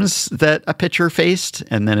teams that a pitcher faced,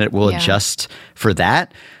 and then it will adjust for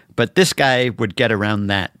that. But this guy would get around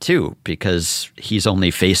that too, because he's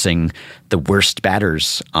only facing the worst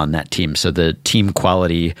batters on that team. So the team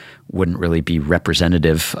quality wouldn't really be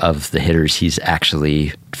representative of the hitters he's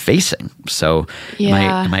actually facing. So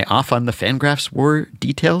am I off on the Fangraphs WAR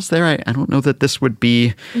details there? I don't know that this would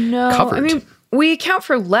be covered. I mean, we account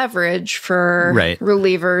for leverage for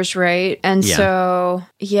relievers, right? And so,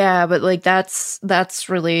 but like that's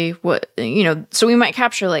really what, so we might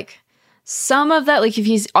capture like some of that, like if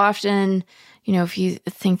he's often, if you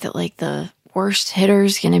think that like the worst hitter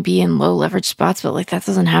is going to be in low leverage spots, but like that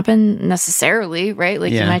doesn't happen necessarily, right?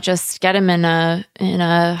 Like you might just get him in a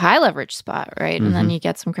high leverage spot, right? And then you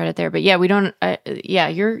get some credit there. But we don't.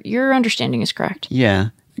 Your understanding is correct. Yeah.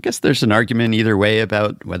 I guess there's an argument either way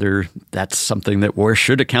about whether that's something that WAR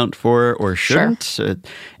should account for or shouldn't. Sure.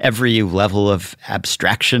 Every level of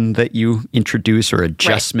abstraction that you introduce or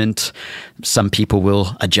adjustment, some people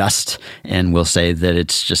will adjust and will say that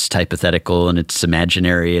it's just hypothetical and it's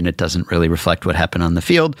imaginary and it doesn't really reflect what happened on the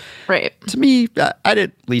field. Right. To me, I'd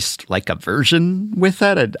at least like a version with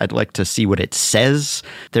that. I'd like to see what it says.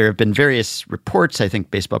 There have been various reports. I think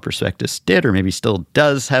Baseball Prospectus did, or maybe still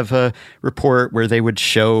does, have a report where they would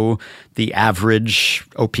show the average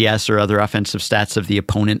OPS or other offensive stats of the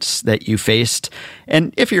opponents that you faced.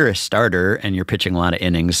 And if you're a starter and you're pitching a lot of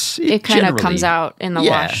innings, it kind of comes out in the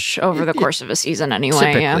wash over the course of a season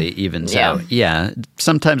anyway. Typically evens out. Yeah.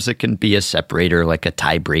 Sometimes it can be a separator, like a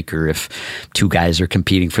tiebreaker if two guys are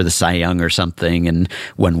competing for the Cy Young or something and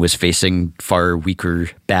one was facing far weaker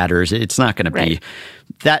batters. It's not going to be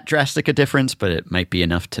that drastic a difference, but it might be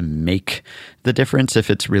enough to make the difference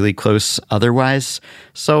if it's really close otherwise.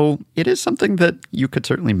 So it is something that you could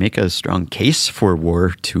certainly make a strong case for WAR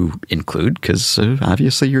to include, because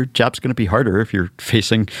obviously your job's going to be harder if you're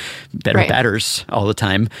facing better batters all the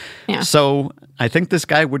time. Yeah. So I think this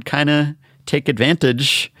guy would kind of take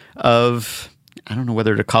advantage of, I don't know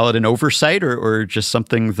whether to call it an oversight or just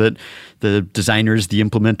something that the designers, the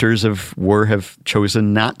implementers of WAR have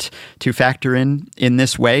chosen not to factor in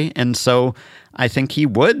this way. And so I think he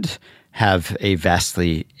would have a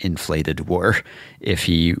vastly inflated WAR if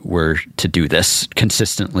he were to do this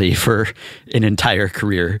consistently for an entire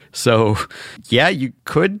career. So yeah, you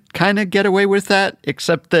could kind of get away with that,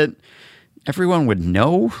 except that everyone would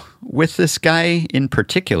know with this guy in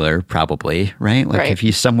particular, probably, right? Like if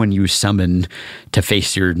he's someone you summon to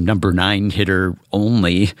face your number 9 hitter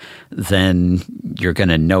only, then you're going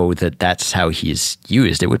to know that that's how he's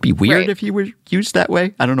used. It would be weird if he were used that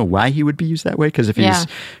way. I don't know why he would be used that way, because if he's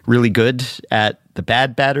really good at the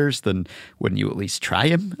bad batters, then wouldn't you at least try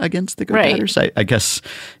him against the good batters? I guess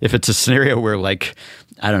if it's a scenario where, like,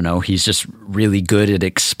 I don't know, he's just really good at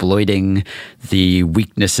exploiting the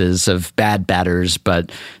weaknesses of bad batters,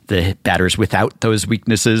 but the batters without those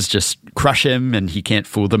weaknesses just crush him and he can't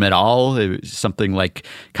fool them at all. It was something like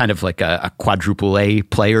kind of like a quadruple A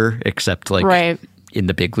player, except like in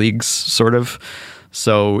the big leagues, sort of.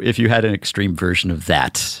 So if you had an extreme version of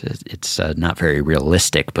that, it's not very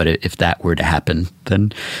realistic. But if that were to happen,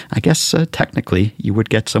 then I guess technically you would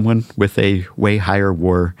get someone with a way higher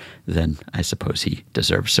WAR than I suppose he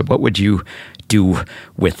deserves. So what would you do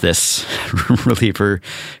with this reliever,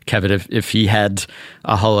 Kevin, if he had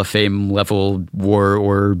a Hall of Fame level WAR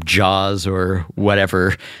or Jaws or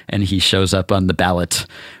whatever, and he shows up on the ballot?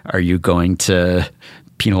 Are you going to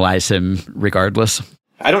penalize him regardless?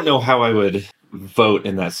 I don't know how I would vote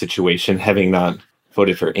in that situation, having not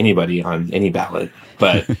voted for anybody on any ballot.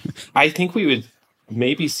 But I think we would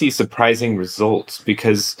maybe see surprising results,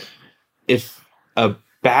 because if a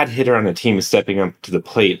bad hitter on a team is stepping up to the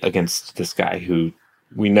plate against this guy who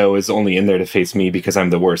we know is only in there to face me because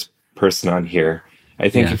I'm the worst person on here, I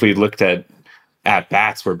think if we looked at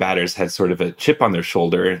bats where batters had sort of a chip on their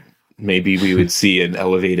shoulder, maybe we would see an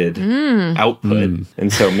elevated output.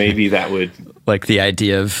 And so maybe that would... Like the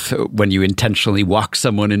idea of when you intentionally walk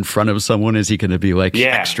someone in front of someone, is he going to be like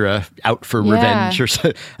extra out for revenge or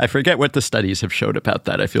so? I forget what the studies have showed about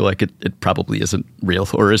that. I feel like it probably isn't real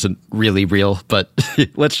or isn't really real, but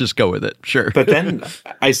let's just go with it. Sure. But then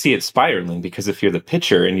I see it spiraling, because if you're the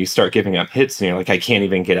pitcher and you start giving up hits and you're like, I can't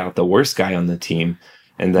even get out the worst guy on the team.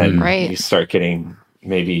 And then you start getting...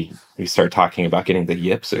 Maybe we start talking about getting the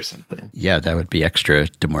yips or something. Yeah, that would be extra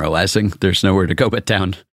demoralizing. There's nowhere to go but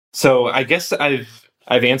down. So I guess I've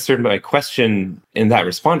answered my question in that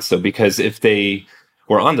response, though, because if they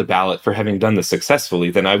were on the ballot for having done this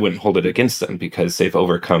successfully, then I wouldn't hold it against them because they've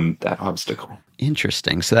overcome that obstacle.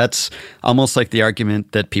 Interesting. So that's almost like the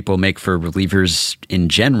argument that people make for relievers in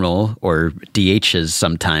general, or DHs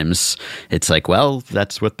sometimes. It's like, well,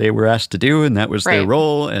 that's what they were asked to do, and that was their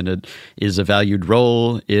role, and it is a valued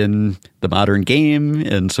role in the modern game.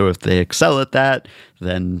 And so if they excel at that,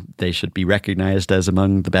 then they should be recognized as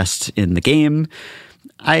among the best in the game.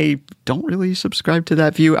 I don't really subscribe to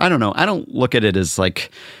that view. I don't know. I don't look at it as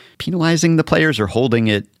like penalizing the players or holding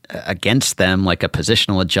it against them like a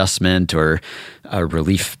positional adjustment or a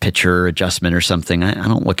relief pitcher adjustment or something. I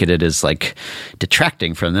don't look at it as like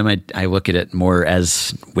detracting from them. I look at it more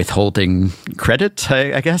as withholding credit,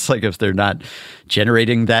 I guess. Like if they're not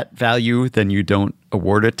generating that value, then you don't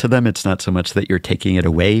award it to them. It's not so much that you're taking it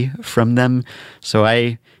away from them. So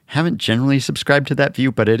I haven't generally subscribed to that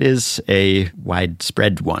view, but it is a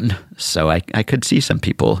widespread one. So I could see some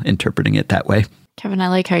people interpreting it that way. Kevin, I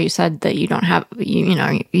like how you said that you don't have,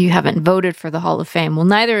 you haven't voted for the Hall of Fame. Well,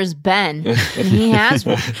 neither has Ben, and he has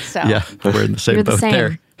one. So yeah, we're in the same boat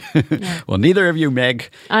there. Yeah. Well, neither of you, Meg.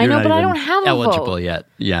 I know, but I don't have a eligible vote yet.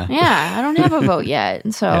 Yeah. Yeah, I don't have a vote yet.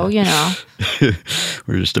 And so,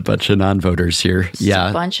 we're just a bunch of non-voters here. Just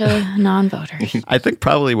a bunch of non-voters. I think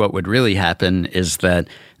probably what would really happen is that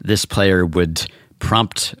this player would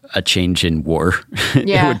prompt a change in war.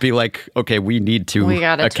 Yeah. It would be like, okay, we need to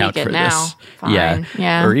account for this. Fine.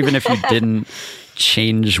 Yeah. Or even if you didn't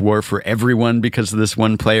change war for everyone because of this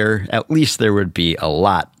one player, at least there would be a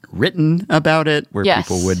lot written about it where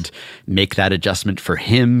people would make that adjustment for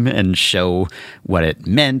him and show what it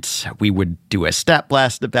meant. We would do a stat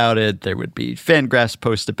blast about it. There would be Fangraphs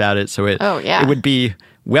post about it. So it would be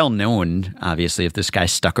well known, obviously, if this guy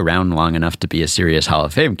stuck around long enough to be a serious Hall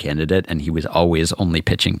of Fame candidate and he was always only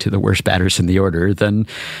pitching to the worst batters in the order, then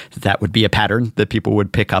that would be a pattern that people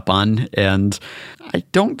would pick up on. And I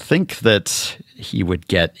don't think that he would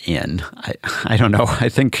get in. I don't know. I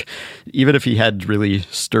think even if he had really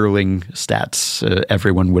sterling stats,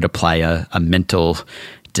 everyone would apply a mental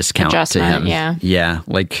discount to him. Yeah.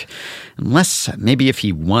 Like, unless maybe if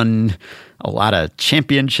he won a lot of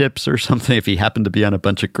championships or something, if he happened to be on a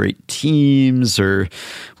bunch of great teams or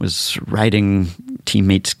was riding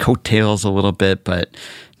teammates' coattails a little bit. But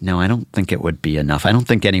no, I don't think it would be enough. I don't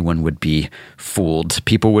think anyone would be fooled.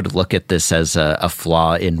 People would look at this as a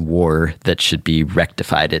flaw in war that should be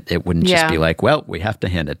rectified. It wouldn't just be like, well, we have to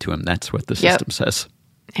hand it to him. That's what the system says.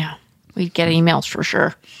 Yeah. We'd get emails for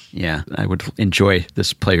sure. Yeah, I would enjoy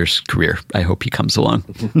this player's career. I hope he comes along.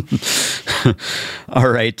 All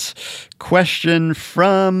right. Question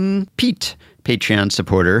from Pete, Patreon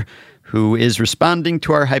supporter, who is responding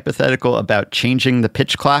to our hypothetical about changing the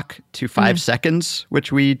pitch clock to 5 seconds,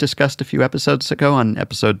 which we discussed a few episodes ago on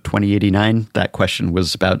episode 2089. That question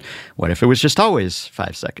was about, what if it was just always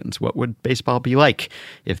 5 seconds? What would baseball be like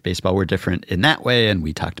if baseball were different in that way? And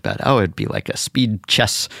we talked about, it'd be like a speed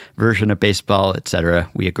chess version of baseball, etc.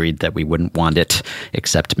 We agreed that we wouldn't want it,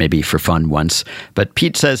 except maybe for fun once. But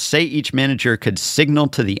Pete says, say each manager could signal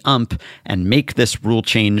to the ump and make this rule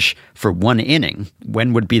change for 1 inning.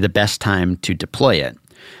 When would be the best time to deploy it?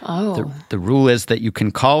 The rule is that you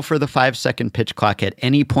can call for the 5-second pitch clock at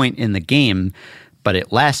any point in the game, but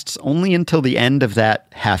it lasts only until the end of that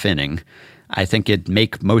half inning. I think it'd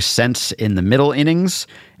make most sense in the middle innings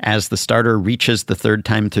as the starter reaches the third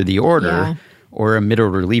time through the order, or a middle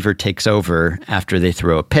reliever takes over after they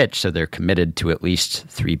throw a pitch, so they're committed to at least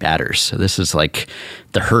 3 batters. So this is like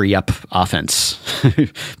the hurry-up offense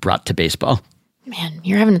brought to baseball. Man,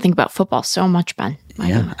 you're having to think about football so much, Ben.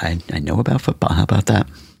 I know about football. How about that?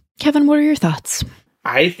 Kevin, what are your thoughts?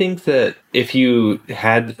 I think that if you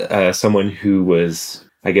had someone who was,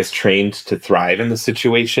 I guess, trained to thrive in the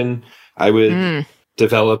situation, I would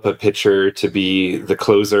develop a pitcher to be the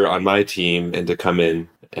closer on my team and to come in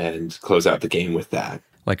and close out the game with that.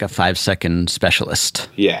 Like a 5-second specialist.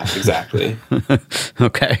 Yeah, exactly.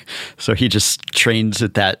 Okay. So he just trains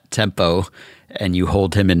at that tempo and you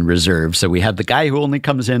hold him in reserve. So we have the guy who only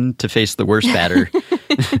comes in to face the worst batter.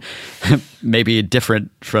 Maybe different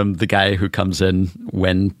from the guy who comes in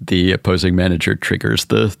when the opposing manager triggers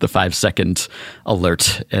the 5-second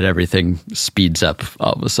alert and everything speeds up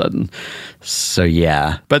all of a sudden. So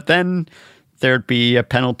yeah. But then there'd be a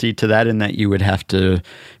penalty to that in that you would have to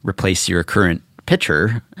replace your current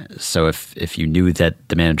pitcher. So if you knew that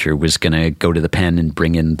the manager was going to go to the pen and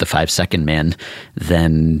bring in the 5-second man,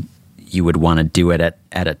 then you would want to do it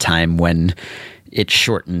at a time when it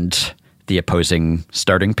shortened the opposing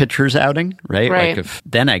starting pitcher's outing, right? Right. Like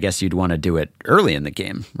then I guess you'd want to do it early in the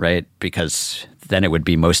game, right? Because then it would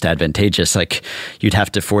be most advantageous. Like you'd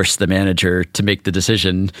have to force the manager to make the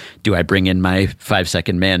decision, do I bring in my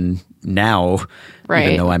 5-second man now,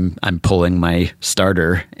 even though I'm pulling my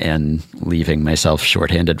starter and leaving myself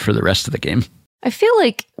shorthanded for the rest of the game? I feel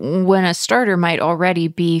like when a starter might already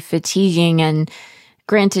be fatiguing, and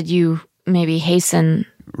granted you maybe hasten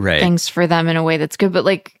things for them in a way that's good, but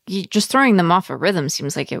like just throwing them off a rhythm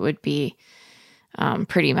seems like it would be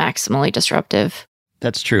pretty maximally disruptive.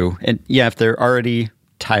 That's true. And yeah, if they're already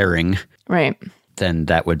tiring, right, then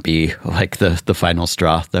that would be like the final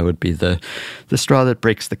straw. That would be the straw that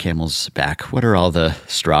breaks the camel's back. What are all the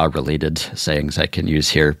straw-related sayings I can use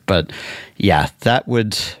here? But yeah, that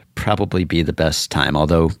would probably be the best time.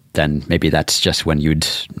 Although then maybe that's just when you'd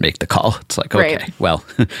make the call. It's like, okay, well,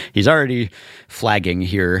 he's already flagging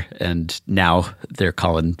here, and now they're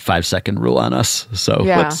calling 5-second rule on us. So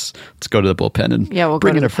let's go to the bullpen and we'll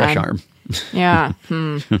bring in a fresh arm. Yeah.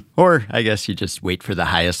 Or I guess you just wait for the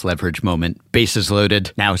highest leverage moment. Bases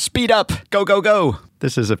loaded. Now speed up. Go, go, go.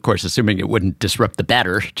 This is, of course, assuming it wouldn't disrupt the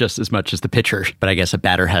batter just as much as the pitcher. But I guess a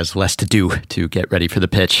batter has less to do to get ready for the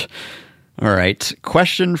pitch. All right.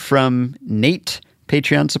 Question from Nate,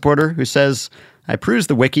 Patreon supporter, who says, I perused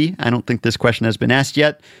the wiki. I don't think this question has been asked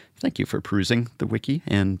yet. Thank you for perusing the wiki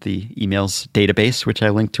and the emails database, which I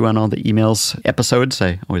link to on all the emails episodes.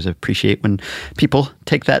 I always appreciate when people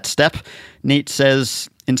take that step. Nate says,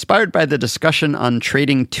 inspired by the discussion on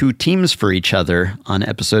trading 2 teams for each other on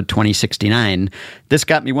episode 2069, this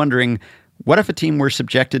got me wondering, what if a team were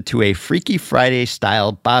subjected to a Freaky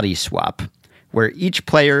Friday-style body swap, where each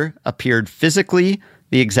player appeared physically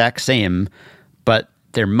the exact same, but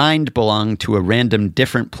their mind belonged to a random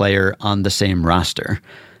different player on the same roster?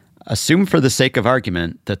 Assume for the sake of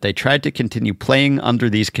argument that they tried to continue playing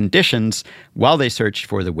under these conditions while they searched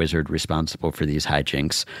for the wizard responsible for these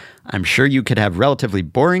hijinks. I'm sure you could have relatively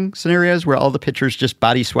boring scenarios where all the pitchers just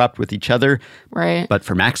body swapped with each other. Right. But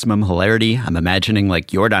for maximum hilarity, I'm imagining like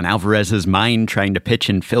Yordan Alvarez's mind trying to pitch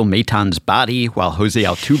in Phil Maton's body while Jose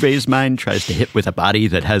Altuve's mind tries to hit with a body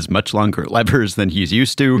that has much longer levers than he's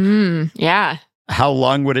used to. Yeah. How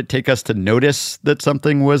long would it take us to notice that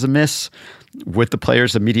something was amiss? Would the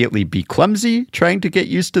players immediately be clumsy, trying to get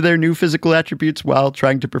used to their new physical attributes while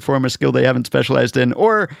trying to perform a skill they haven't specialized in?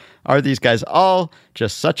 Or are these guys all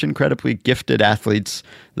just such incredibly gifted athletes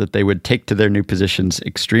that they would take to their new positions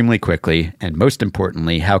extremely quickly? And most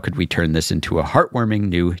importantly, how could we turn this into a heartwarming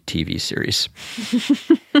new TV series?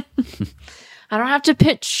 I don't have to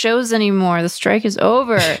pitch shows anymore. The strike is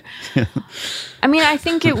over. I mean, I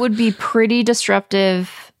think it would be pretty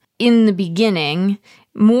disruptive in the beginning,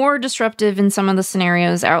 more disruptive in some of the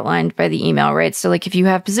scenarios outlined by the email, right? So like if you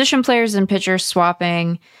have position players and pitchers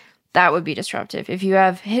swapping, that would be disruptive. If you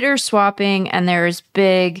have hitters swapping and there's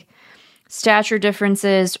big stature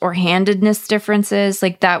differences or handedness differences,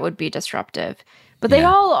 like that would be disruptive. But they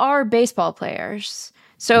all are baseball players.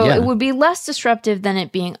 So it would be less disruptive than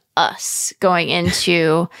it being us going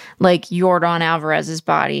into like Yordan Alvarez's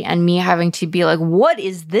body and me having to be like, what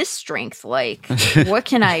is this strength like? What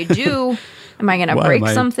can I do? Am I going to break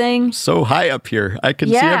something? So high up here. I can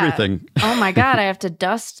see everything. Oh my God, I have to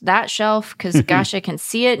dust that shelf because gosh, I can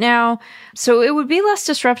see it now. So it would be less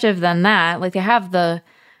disruptive than that. Like they have the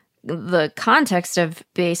context of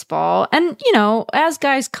baseball. And, you know, as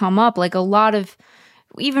guys come up, like a lot of,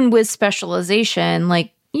 even with specialization,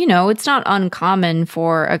 like, you know, it's not uncommon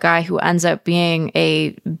for a guy who ends up being a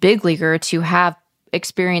big leaguer to have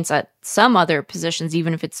experience at some other positions,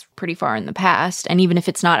 even if it's pretty far in the past, and even if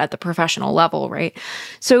it's not at the professional level, right?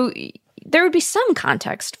 So there would be some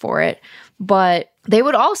context for it, but they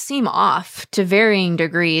would all seem off to varying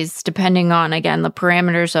degrees, depending on, again, the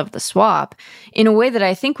parameters of the swap, in a way that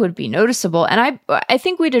I think would be noticeable. And I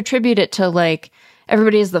think we'd attribute it to, like,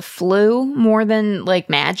 everybody has the flu more than like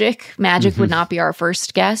magic. Magic would not be our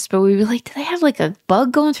first guess, but we'd be like, do they have like a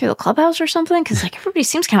bug going through the clubhouse or something? Because like everybody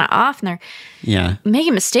seems kind of off and they're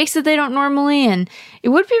making mistakes that they don't normally. And it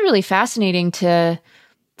would be really fascinating to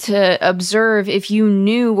observe if you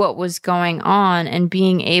knew what was going on and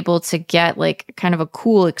being able to get like kind of a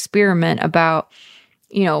cool experiment about,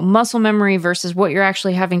 you know, muscle memory versus what you're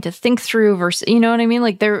actually having to think through versus, you know what I mean?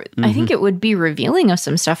 Like I think it would be revealing of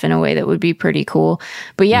some stuff in a way that would be pretty cool.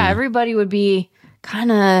 But yeah, everybody would be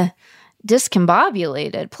kind of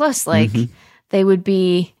discombobulated. Plus, like they would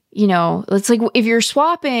be, you know, it's like if you're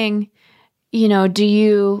swapping, you know, do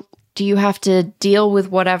you do you have to deal with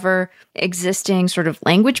whatever existing sort of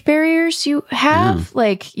language barriers you have?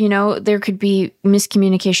 Like, you know, there could be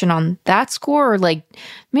miscommunication on that score, or like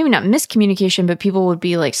maybe not miscommunication, but people would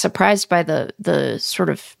be like surprised by the sort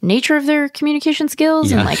of nature of their communication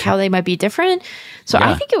skills and like how they might be different. So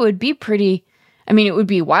I think it would be it would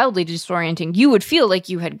be wildly disorienting. You would feel like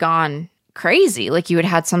you had gone crazy, like you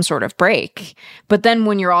had some sort of break. But then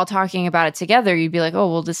when you're all talking about it together, you'd be like,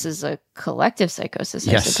 oh, well, this is a collective psychosis,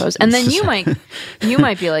 I suppose. And then you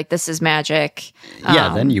might be like, this is magic.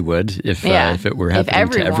 Then you would if it were happening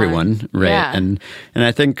to everyone, right? Yeah. And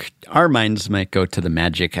I think our minds might go to the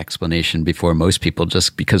magic explanation before most people,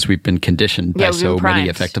 just because we've been conditioned by so many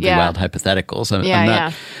effectively wild hypotheticals. I'm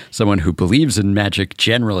not someone who believes in magic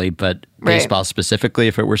generally, but baseball specifically,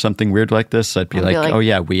 if it were something weird like this, I'd be like, oh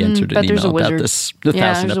yeah, we answered an email about this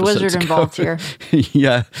 1,000 there's episodes a wizard ago. Involved here.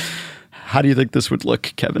 Yeah. How do you think this would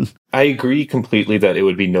look, Kevin? I agree completely that it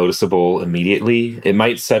would be noticeable immediately. It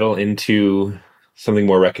might settle into something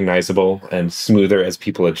more recognizable and smoother as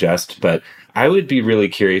people adjust, but I would be really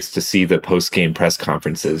curious to see the post-game press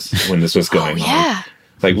conferences when this was going on.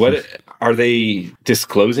 Like, what are they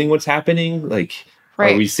disclosing what's happening? Like,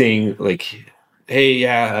 are we seeing like, hey,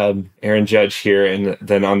 Aaron Judge here, and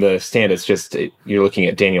then on the stand it's just you're looking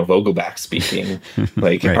at Daniel Vogelbach speaking.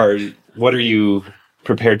 Like, what are you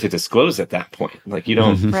prepared to disclose at that point? Like, you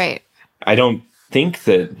don't. I don't think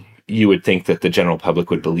that you would think that the general public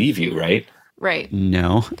would believe you, right? Right.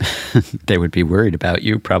 No, they would be worried about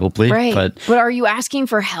you probably. Right. But are you asking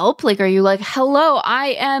for help? Like, are you like, hello,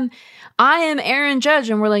 I am Aaron Judge.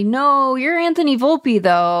 And we're like, no, you're Anthony Volpe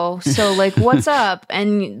though. So like, what's up?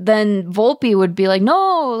 And then Volpe would be like,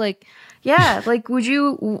 no, like, yeah, like, would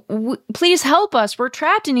you please help us? We're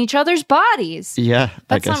trapped in each other's bodies. Yeah.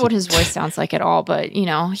 That's not what his voice sounds like at all, but, you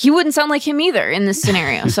know, he wouldn't sound like him either in this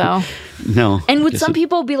scenario, so. No. And would some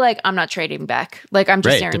people be like, I'm not trading back. Like, I'm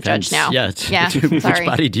just Aaron Judge now. Yeah. Sorry. Which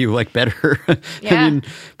body do you like better? I mean,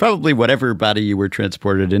 probably whatever body you were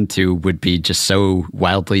transported into would be just so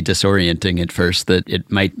wildly disorienting at first that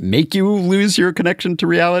it might make you lose your connection to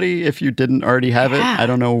reality if you didn't already have it. I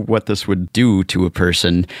don't know what this would do to a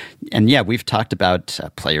person. And yeah, we've talked about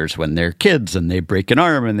players when they're kids and they break an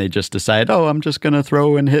arm and they just decide, oh, I'm just going to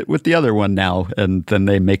throw and hit with the other one now. And then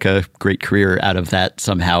they make a great career out of that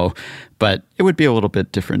somehow. But it would be a little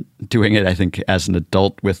bit different doing it, I think, as an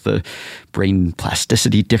adult with the brain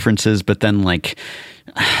plasticity differences. But then, like,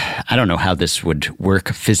 I don't know how this would work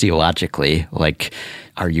physiologically. Like,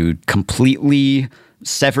 are you completely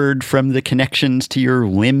severed from the connections to your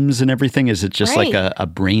limbs and everything? Is it just like a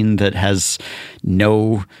brain that has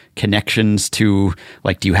no connections to,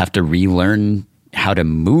 like, do you have to relearn how to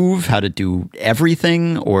move, how to do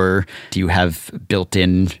everything? Or do you have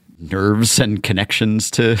built-in nerves and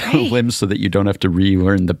connections to limbs so that you don't have to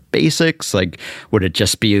relearn the basics? Like, would it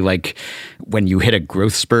just be like when you hit a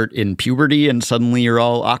growth spurt in puberty and suddenly you're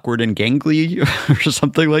all awkward and gangly or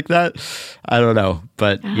something like that? I don't know.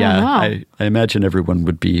 But I imagine everyone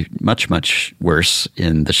would be much, much worse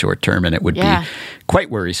in the short term, and it would be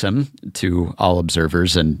quite worrisome to all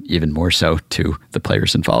observers and even more so to the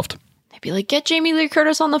players involved. They'd be like, get Jamie Lee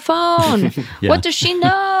Curtis on the phone. What does she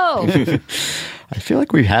know? I feel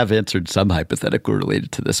like we have answered some hypothetical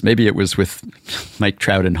related to this. Maybe it was with Mike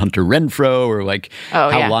Trout and Hunter Renfroe, or like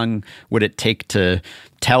how long would it take to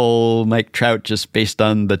tell Mike Trout just based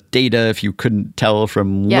on the data if you couldn't tell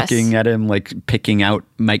from looking at him, like picking out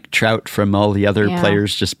Mike Trout from all the other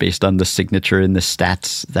players just based on the signature and the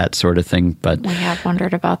stats, that sort of thing. But we have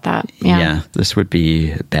wondered about that. Yeah, this would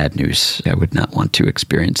be bad news. I would not want to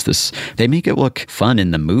experience this. They make it look fun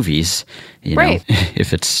in the movies, you know,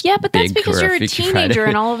 if it's but that's because you're a teenager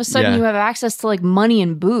and all of a sudden you have access to like money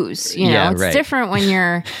and booze. You know, it's different when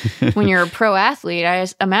you're a pro athlete. I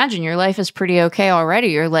imagine your life is pretty okay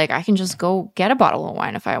already. You're like, I can just go get a bottle of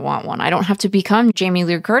wine if I want one. I don't have to become Jamie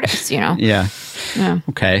Lee Curtis, you know? Yeah.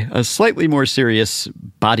 Okay. A slightly more serious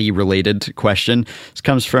body-related question. This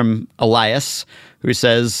comes from Elias, who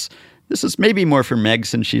says, this is maybe more for Meg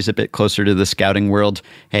since she's a bit closer to the scouting world.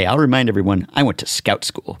 Hey, I'll remind everyone, I went to scout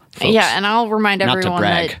school, folks. Yeah, and I'll remind Not everyone to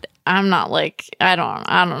brag. that I'm not like, I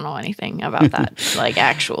don't know anything about that, like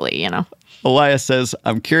actually, you know? Elias says,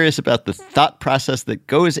 I'm curious about the thought process that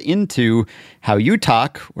goes into how you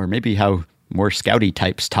talk, or maybe how more scouty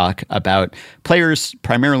types talk about players,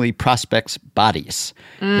 primarily prospects, bodies.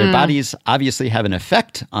 Their bodies obviously have an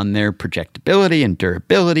effect on their projectability and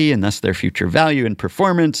durability, and thus their future value and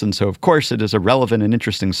performance. And so, of course, it is a relevant and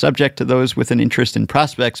interesting subject to those with an interest in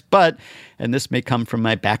prospects. But, and this may come from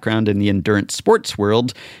my background in the endurance sports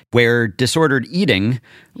world, where disordered eating,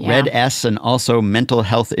 red S, and also mental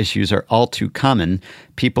health issues are all too common.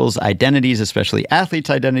 People's identities, especially athletes'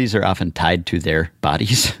 identities, are often tied to their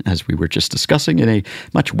bodies, as we were just discussing in a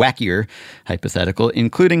much wackier hypothetical,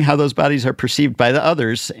 including how those bodies are perceived by the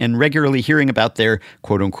others, and regularly hearing about their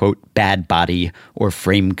quote-unquote bad body or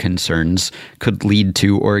frame concerns could lead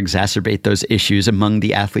to or exacerbate those issues among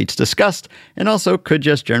the athletes discussed, and also could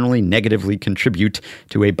just generally negatively contribute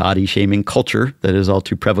to a body-shaming culture that is all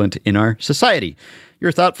too prevalent in our society.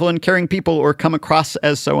 You're thoughtful and caring people, or come across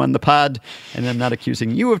as so on the pod, and I'm not accusing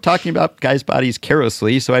you of talking about guys' bodies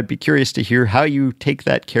carelessly, so I'd be curious to hear how you take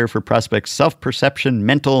that care for prospects' self-perception,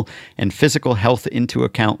 mental, and physical health into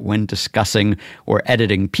account when discussing or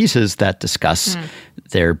editing pieces that discuss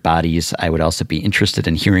their bodies. I would also be interested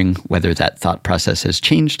in hearing whether that thought process has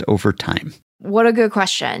changed over time. What a good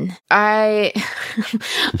question. I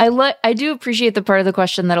do appreciate the part of the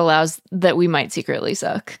question that allows that we might secretly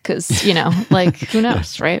suck, because, you know, like, who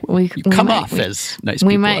knows, right? We come off as nice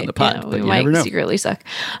people on the pod, but you never know. Secretly suck.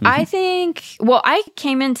 I think, well, I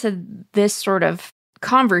came into this sort of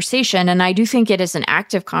conversation, and I do think it is an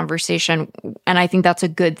active conversation, and I think that's a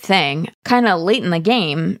good thing, kind of late in the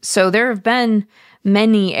game. So there have been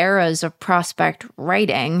many eras of prospect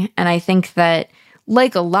writing, and I think that,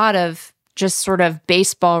 like a lot of just sort of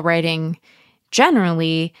baseball writing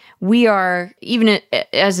generally, we are, even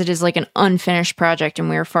as it is like an unfinished project and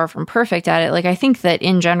we are far from perfect at it, like I think that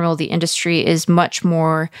in general the industry is much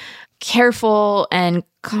more careful and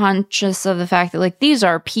conscious of the fact that like these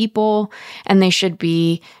are people and they should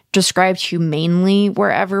be described humanely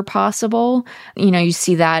wherever possible. You know, you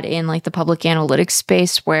see that in like the public analytics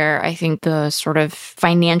space, where I think the sort of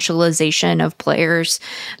financialization of players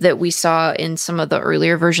that we saw in some of the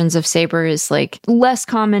earlier versions of Sabre is like less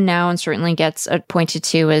common now, and certainly gets pointed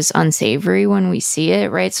to as unsavory when we see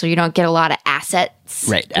it, right? So you don't get a lot of assets.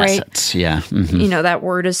 Right, assets, yeah. You know, that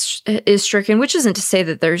word is stricken, which isn't to say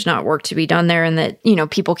that there's not work to be done there, and that, you know,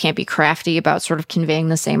 people can't be crafty about sort of conveying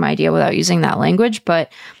the same idea without using that language.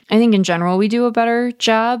 But I think in general, we do a better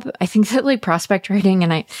job. I think that like prospect writing,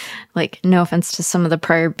 and I like, no offense to some of the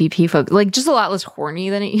prior BP folks, like just a lot less horny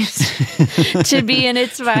than it used to be in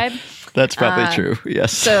its vibe. That's probably true.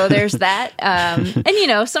 Yes. So there's that. And, you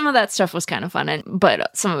know, some of that stuff was kind of fun,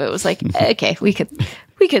 but some of it was like, okay, we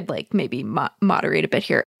could like maybe moderate a bit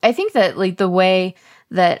here. I think that like the way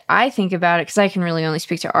that I think about it, because I can really only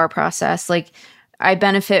speak to our process, like I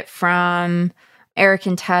benefit from Eric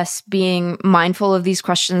and Tess being mindful of these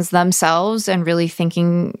questions themselves and really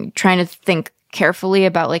trying to think carefully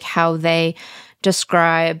about like how they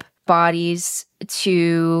describe bodies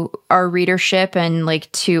to our readership and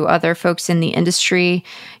like to other folks in the industry.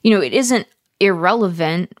 You know, it isn't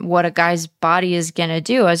irrelevant what a guy's body is going to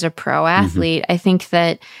do as a pro athlete. I think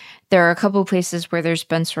that there are a couple of places where there's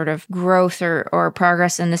been sort of growth or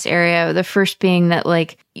progress in this area. The first being that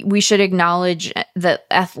like we should acknowledge that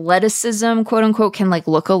athleticism, quote unquote, can like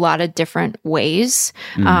look a lot of different ways.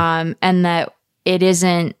 And that it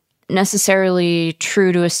isn't necessarily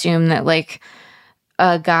true to assume that like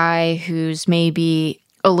a guy who's maybe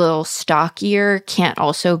a little stockier can't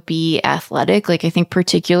also be athletic. Like I think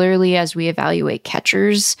particularly as we evaluate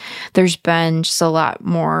catchers, there's been just a lot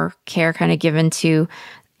more care kind of given to,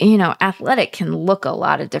 you know, athletic can look a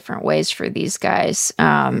lot of different ways for these guys.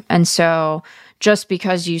 And so just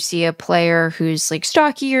because you see a player who's like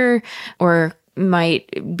stockier or might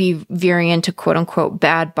be veering into quote unquote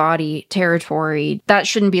bad body territory, that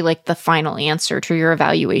shouldn't be like the final answer to your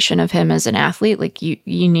evaluation of him as an athlete. Like you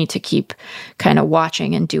need to keep kind of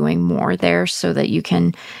watching and doing more there so that you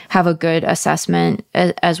can have a good assessment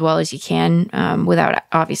as well as you can without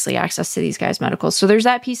obviously access to these guys' medicals. So there's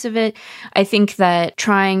that piece of it. I think that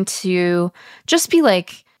trying to just be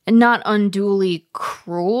like not unduly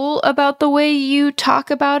cruel about the way you talk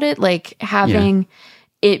about it, like having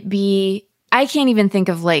it be, I can't even think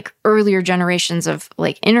of like earlier generations of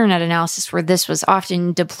like internet analysis where this was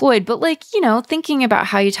often deployed, but like, you know, thinking about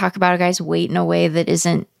how you talk about a guy's weight in a way that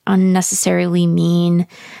isn't unnecessarily mean,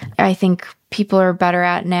 I think people are better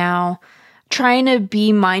at now. Trying to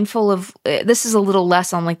be mindful of, this is a little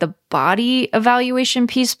less on like the body evaluation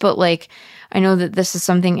piece, but like, I know that this is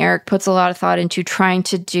something Eric puts a lot of thought into, trying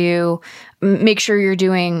to make sure you're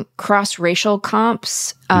doing cross-racial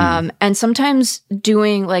comps, and sometimes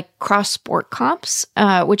doing like cross-sport comps,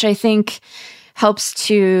 which I think helps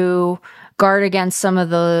to guard against some of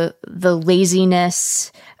the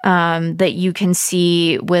laziness that you can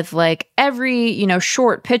see with like every,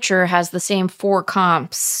 short pitcher has the same 4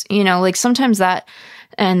 comps, like sometimes that,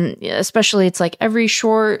 and especially it's like every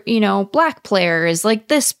short, black player is like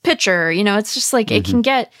this pitcher, it's just like it can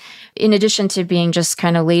get, in addition to being just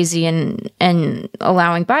kind of lazy and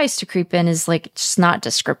allowing bias to creep in, is like just not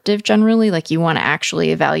descriptive generally. Like you want to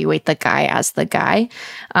actually evaluate the guy as the guy.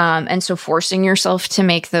 And so forcing yourself to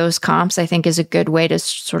make those comps, I think, is a good way to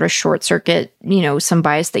sort of short circuit, some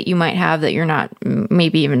bias that you might have that you're not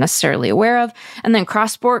maybe even necessarily aware of. And then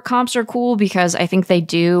cross sport comps are cool because I think they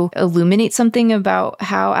do illuminate something about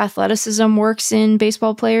how athleticism works in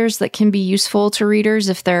baseball players that can be useful to readers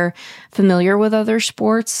if they're familiar with other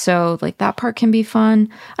sports. So like that part can be fun.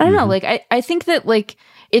 I don't know. Like I think that like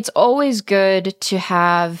it's always good to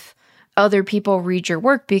have other people read your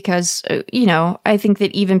work because, I think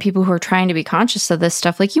that even people who are trying to be conscious of this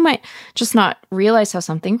stuff, like you might just not realize how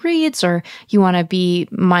something reads, or you want to be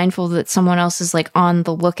mindful that someone else is like on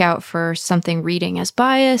the lookout for something reading as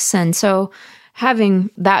bias. And so having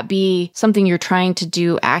that be something you're trying to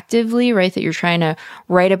do actively, right? That you're trying to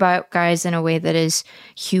write about guys in a way that is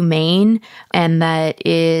humane and that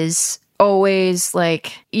is always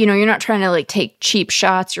like, you're not trying to like take cheap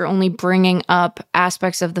shots. You're only bringing up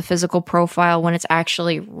aspects of the physical profile when it's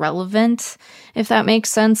actually relevant, if that makes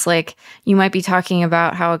sense. Like you might be talking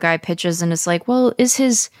about how a guy pitches and it's like, well, is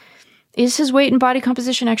his weight and body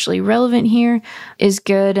composition actually relevant here is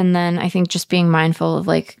good. And then I think just being mindful of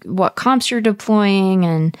like what comps you're deploying.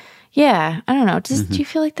 And yeah, I don't know. Do you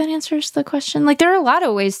feel like that answers the question? Like there are a lot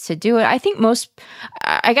of ways to do it. I think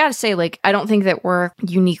I gotta say, like, I don't think that we're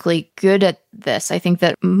uniquely good at this. I think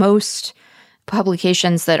that most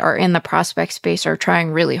publications that are in the prospect space are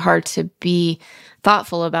trying really hard to be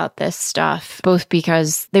thoughtful about this stuff, both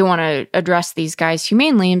because they want to address these guys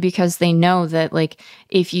humanely and because they know that like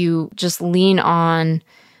if you just lean on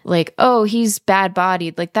like, oh, he's bad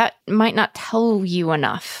bodied, like that might not tell you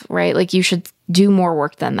enough, right? Like you should do more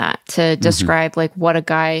work than that to describe like what a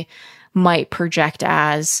guy might project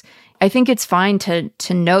as. I think it's fine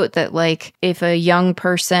to note that like if a young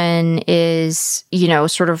person is,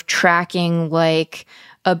 sort of tracking like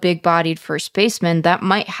a big-bodied first baseman, that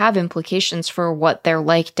might have implications for what they're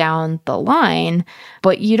like down the line,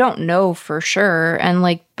 but you don't know for sure. And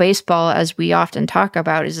like baseball, as we often talk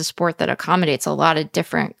about, is a sport that accommodates a lot of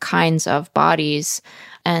different kinds of bodies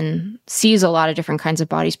and sees a lot of different kinds of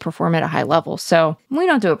bodies perform at a high level. So we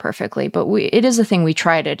don't do it perfectly, but it is a thing we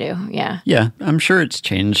try to do. Yeah. Yeah, I'm sure it's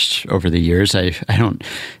changed over the years. I don't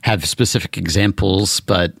have specific examples,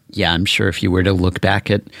 but yeah, I'm sure if you were to look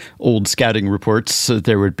back at old scouting reports,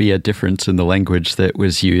 there would be a difference in the language that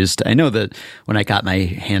was used. I know that when I got my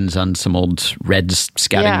hands on some old Reds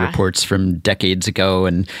scouting reports from decades ago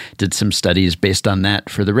and did some studies based on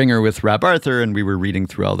that for The Ringer with Rob Arthur, and we were reading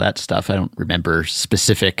through all that stuff. I don't remember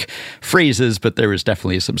specific phrases, but there was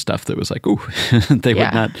definitely some stuff that was like, ooh, they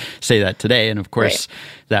would not say that today. And of course,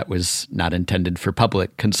 that was not intended for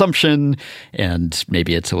public consumption. And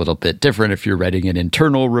maybe it's a little bit different if you're writing an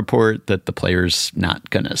internal report that the player's not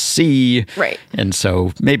going to see. Right. And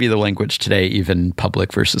so maybe the language today, even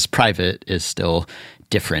public versus private, is still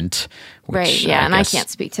different. Right. Yeah. I can't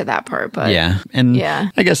speak to that part, but yeah. And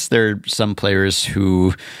I guess there are some players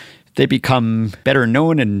who they become better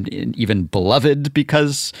known and even beloved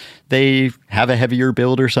because they have a heavier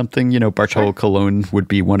build or something. Bartolo Colon would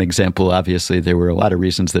be one example. Obviously, there were a lot of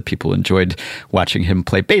reasons that people enjoyed watching him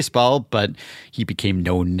play baseball, but he became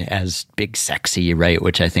known as Big Sexy, right?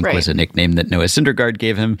 Which I think was a nickname that Noah Syndergaard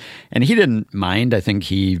gave him. And he didn't mind. I think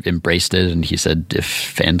he embraced it and he said, if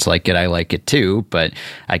fans like it, I like it too. But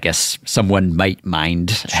I guess someone might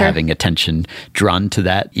mind having attention drawn to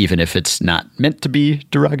that, even if it's not meant to be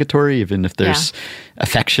derogatory, even if there's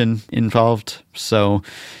affection involved. So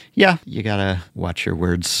yeah, you gotta watch your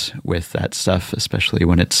words with that stuff, especially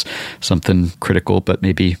when it's something critical, but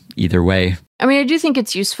maybe either way. I mean, I do think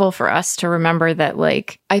it's useful for us to remember that,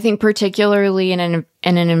 like, I think particularly in an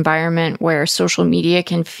environment where social media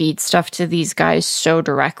can feed stuff to these guys so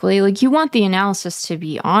directly, like, you want the analysis to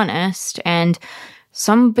be honest, and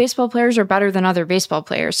some baseball players are better than other baseball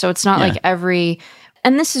players. So it's not like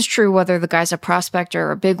and this is true whether the guy's a prospect or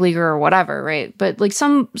a big leaguer or whatever, right? But like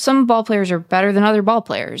some ball players are better than other ball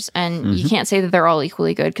players, and you can't say that they're all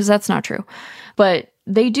equally good because that's not true. But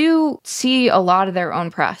they do see a lot of their own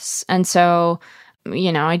press. And so,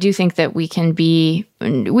 I do think that we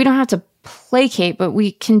don't have to placate, but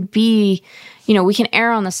we can be, we can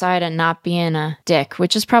err on the side and not being a dick,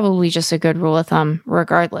 which is probably just a good rule of thumb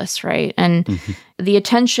regardless, right? And the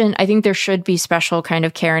attention, I think there should be special kind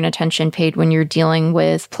of care and attention paid when you're dealing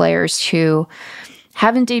with players who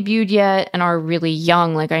haven't debuted yet and are really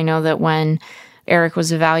young. Like I know that when Eric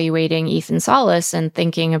was evaluating Ethan Salas and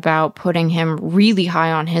thinking about putting him really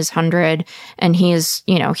high on his 100, and he's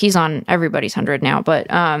on everybody's 100 now, but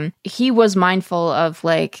he was mindful of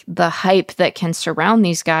like the hype that can surround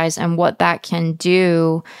these guys and what that can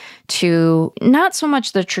do to not so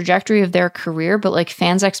much the trajectory of their career, but like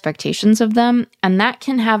fans' expectations of them. And that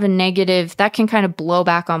can have that can kind of blow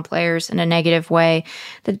back on players in a negative way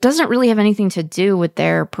that doesn't really have anything to do with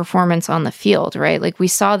their performance on the field, right? Like we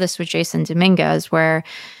saw this with Jason Dominguez, where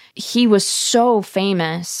he was so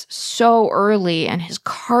famous so early and his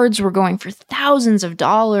cards were going for thousands of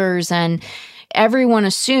dollars. And everyone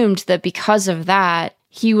assumed that because of that,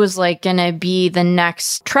 he was like going to be the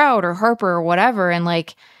next Trout or Harper or whatever. And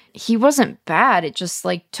like, he wasn't bad. It just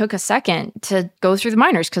like took a second to go through the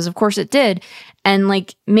minors, because of course it did. And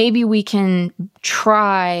like maybe we can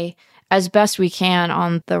try as best we can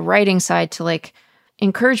on the writing side to like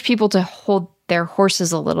encourage people to hold their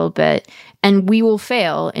horses a little bit, and we will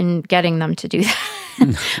fail in getting them to do that.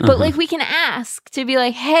 But like we can ask to be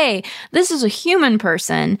like, hey, this is a human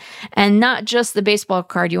person and not just the baseball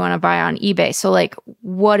card you want to buy on eBay. So like,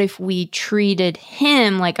 what if we treated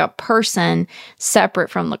him like a person separate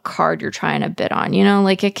from the card you're trying to bid on?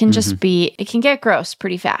 Like it can just be, it can get gross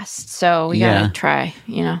pretty fast. So we gotta try,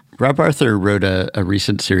 Rob Arthur wrote a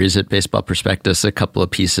recent series at Baseball Prospectus, a couple of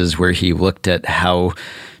pieces where he looked at how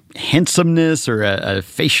handsomeness or a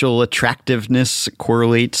facial attractiveness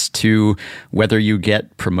correlates to whether you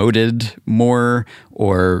get promoted more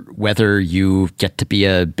or whether you get to be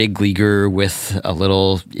a big leaguer with a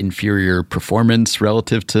little inferior performance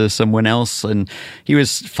relative to someone else. And he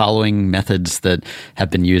was following methods that have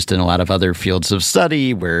been used in a lot of other fields of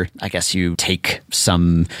study, where I guess you take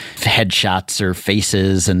some headshots or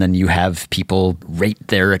faces and then you have people rate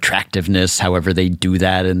their attractiveness however they do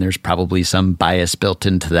that. And there's probably some bias built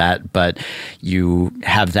into that, but you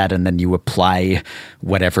have that and then you apply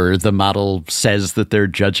whatever the model says that they're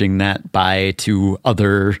judging that by to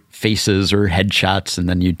other faces or headshots, and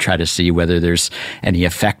then you try to see whether there's any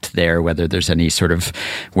effect there, whether there's any sort of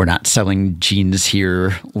we're not selling genes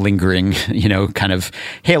here lingering, kind of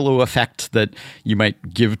halo effect that you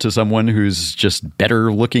might give to someone who's just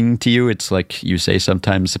better looking to you. It's like you say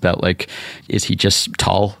sometimes about like, is he just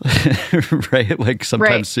tall? Right? Like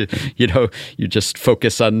sometimes, you just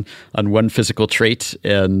focus on one physical trait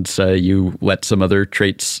and you let some other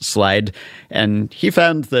traits slide. And he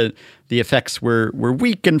found that the effects were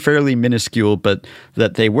weak and fairly minuscule, but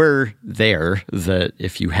that they were there, that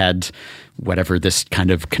if you had whatever this kind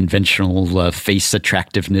of conventional face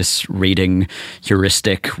attractiveness rating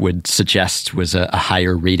heuristic would suggest was a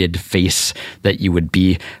higher rated face, that you would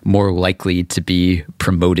be more likely to be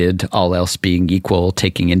promoted, all else being equal,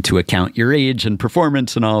 taking into account your age and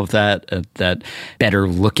performance and all of that, that better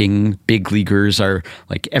looking big leaguers are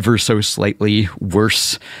like ever so slightly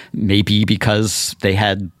worse, maybe because they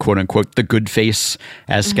had quote unquote the good face,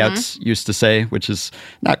 as scouts used to say, which is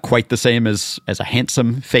not quite the same as a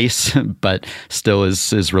handsome face, but still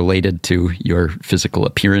is related to your physical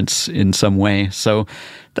appearance in some way. So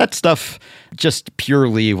that stuff, just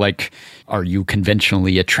purely like, are you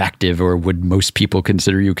conventionally attractive, or would most people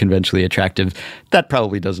consider you conventionally attractive? That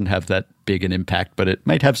probably doesn't have that big an impact, but it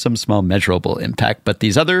might have some small measurable impact. But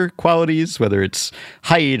these other qualities, whether it's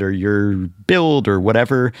height or your build or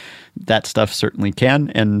whatever, that stuff certainly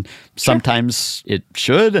can. And sometimes it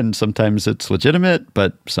should, and sometimes it's legitimate,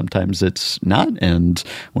 but sometimes it's not. And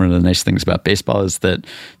one of the nice things about baseball is that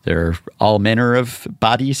there are all manner of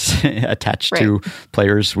bodies attached to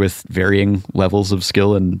players with varying levels of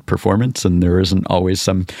skill and performance. And there isn't always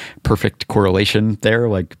some perfect correlation there,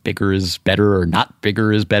 like bigger is better or not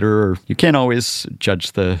bigger is better. Or you can't always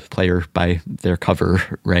judge the player by their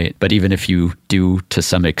cover, right? But even if you do to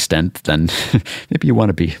some extent, then maybe you want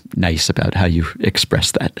to be nice about how you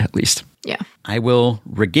express that, at least. Yeah. I will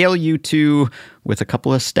regale you two with a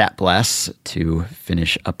couple of stat blasts to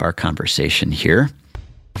finish up our conversation here.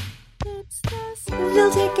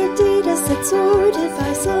 They'll take a data set sorted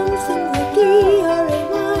by something like ERA-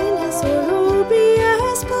 or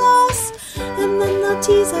OBS plus, and then they'll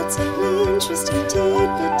tease out some interesting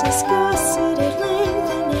tidbit, discuss it at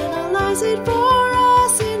length, and analyze it for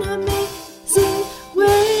us in amazing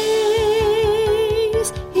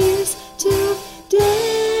ways. Here's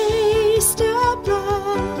today's Stat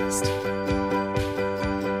Blast.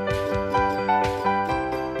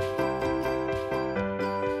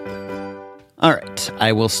 All right,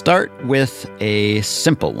 I will start with a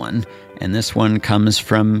simple one. And this one comes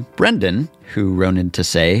from Brendan, who wrote in to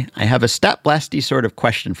say, I have a stat blasty sort of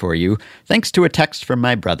question for you, thanks to a text from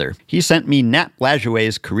my brother. He sent me Nat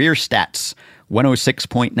Lajoie's career stats,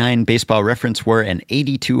 106.9 baseball reference WAR and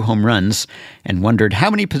 82 home runs, and wondered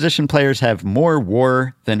how many position players have more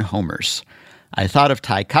WAR than homers. I thought of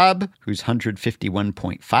Ty Cobb, whose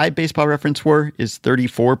 151.5 baseball reference WAR is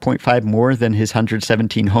 34.5 more than his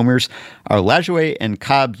 117 homers. Are Lajoie and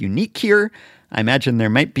Cobb unique here? I imagine there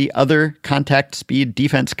might be other contact speed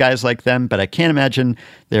defense guys like them, but I can't imagine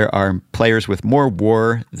there are players with more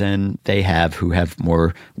WAR than they have who have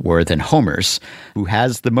more WAR than homers. Who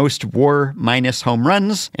has the most WAR minus home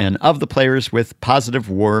runs? And of the players with positive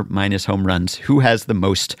WAR minus home runs, who has the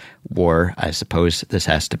most WAR? I suppose this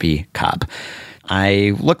has to be Cobb.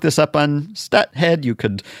 I looked this up on StatHead. You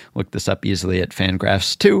could look this up easily at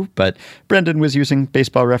Fangraphs too, but Brendan was using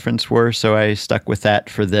Baseball Reference WAR, so I stuck with that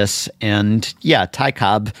for this. And yeah, Ty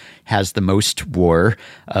Cobb has the most WAR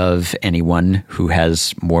of anyone who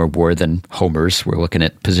has more WAR than homers. We're looking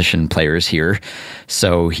at position players here.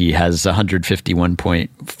 So he has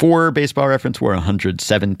 151.4 Baseball Reference WAR,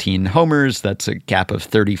 117 homers. That's a gap of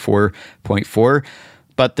 34.4.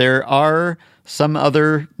 But there are some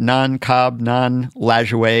other non-Cobb,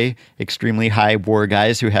 non-Lajoie, extremely high WAR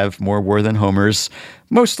guys who have more WAR than homers,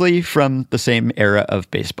 mostly from the same era of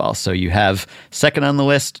baseball. So you have second on the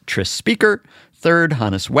list, Tris Speaker, third,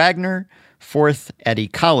 Hannes Wagner, fourth, Eddie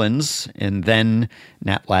Collins, and then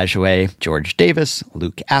Nat Lajoie, George Davis,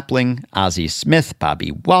 Luke Appling, Ozzie Smith,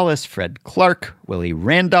 Bobby Wallace, Fred Clark, Willie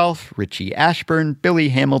Randolph, Richie Ashburn, Billy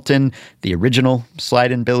Hamilton, the original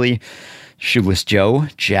Slide-in Billy, Shoeless Joe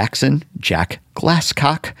Jackson, Jack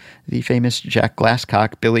Glasscock, the famous Jack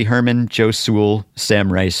Glasscock, Billy Herman, Joe Sewell,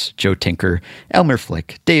 Sam Rice, Joe Tinker, Elmer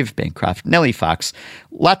Flick, Dave Bancroft, Nellie Fox.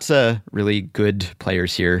 Lots of really good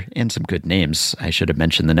players here and some good names. I should have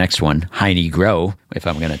mentioned the next one, Heine Groh, if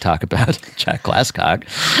I'm going to talk about Jack Glasscock.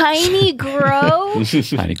 Heine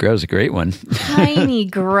Groh? Heine Groh's a great one. Heine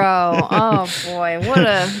Groh. Oh, boy. What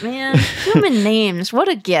a, man, human names. What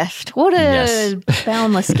a gift. What a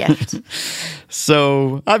boundless gift.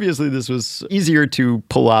 So obviously this was easier to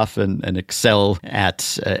pull off and excel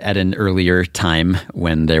at an earlier time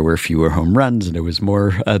when there were fewer home runs and it was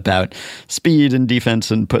more about speed and defense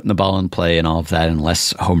and putting the ball in play and all of that and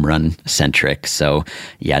less home run centric. So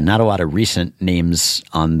yeah, not a lot of recent names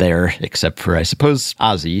on there except for, I suppose,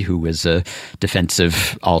 Ozzie, who was a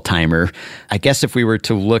defensive all-timer. I guess if we were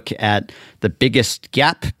to look at the biggest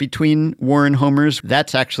gap between WAR and homers,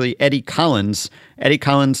 that's actually Eddie Collins. Eddie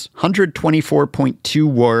Collins,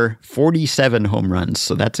 124.2 WAR, 47 home runs.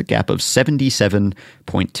 So that's a gap of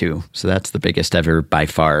 77.2. So that's the biggest ever by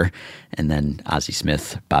far. And then Ozzie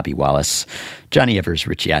Smith, Bobby Wallace, Johnny Evers,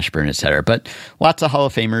 Richie Ashburn, etc. But lots of Hall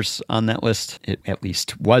of Famers on that list. It at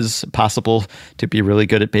least was possible to be really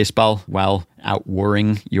good at baseball while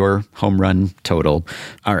outwarring your home run total.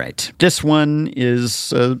 All right. This one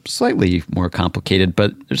is slightly more complicated,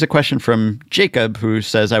 but there's a question from Jacob who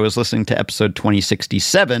says, I was listening to episode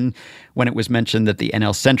 2067 when it was mentioned that the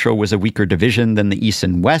NL Central was a weaker division than the East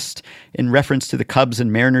and West in reference to the Cubs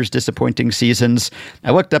and Mariners' disappointing seasons.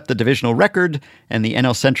 I looked up the divisional record, and the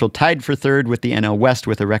NL Central tied for third with the NL West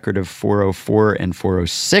with a record of 404 and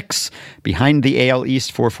 406, behind the AL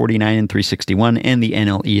East 449 and 361, and the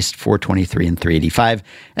NL East 423 and 385,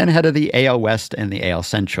 and ahead of the AL West and the AL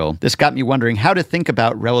Central. This got me wondering how to think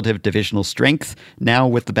about relative divisional strength now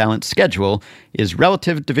with the balanced schedule. Is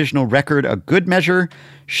relative divisional record a good measure?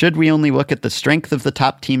 Should we only look at the strength of the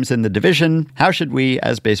top teams in the division? How should we,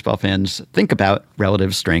 as baseball fans, think about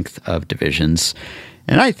relative strength of divisions?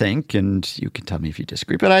 And I think, and you can tell me if you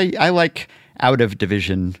disagree, but I like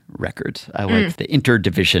out-of-division records. I like the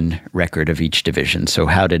interdivision record of each division. So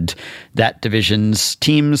how did that division's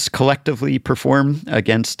teams collectively perform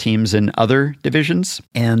against teams in other divisions?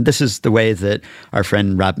 And this is the way that our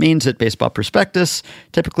friend Rob Means at Baseball Prospectus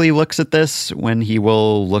typically looks at this when he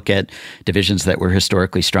will look at divisions that were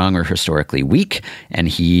historically strong or historically weak. And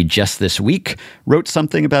he just this week wrote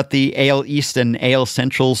something about the AL East and AL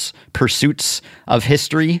Central's pursuits of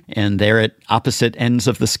history. And they're at opposite ends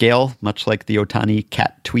of the scale, much like the Ohtani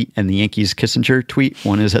Cat tweet and the Yankees Kissinger tweet.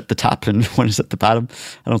 One is at the top and one is at the bottom.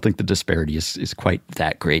 I don't think the disparity is quite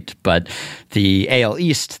that great, but the AL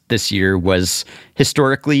East this year was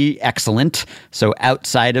historically excellent. So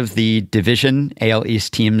outside of the division, AL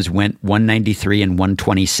East teams went 193 and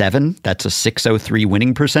 127. That's a 603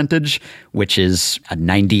 winning percentage, which is a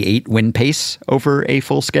 98 win pace over a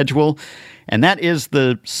full schedule. And that is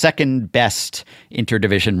the second best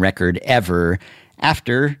interdivision record ever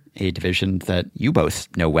after a division that you both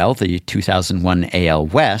know well, the 2001 AL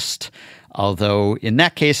West. Although in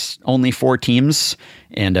that case, only 4 teams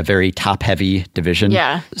and a very top-heavy division.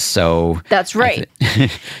 Yeah. So that's right.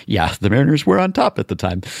 Yeah, the Mariners were on top at the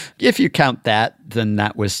time. If you count that, then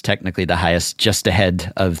that was technically the highest, just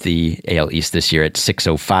ahead of the AL East this year at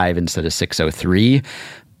 605 instead of 603.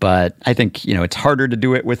 But I think, it's harder to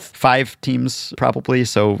do it with 5 teams probably.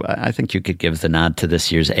 So I think you could give the nod to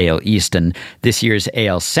this year's AL East. And this year's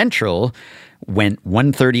AL Central went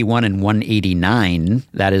 131 and 189.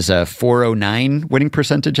 That is a 409 winning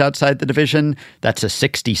percentage outside the division. That's a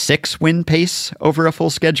 66 win pace over a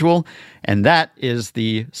full schedule. And that is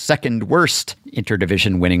the second worst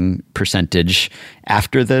interdivision winning percentage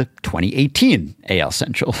after the 2018 AL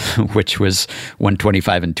Central, which was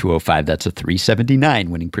 125 and 205. That's a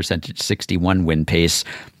 379 winning percentage, 61 win pace.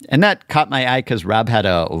 And that caught my eye because Rob had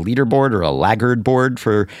a leaderboard or a laggard board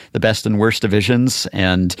for the best and worst divisions.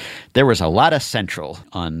 And there was a lot of Central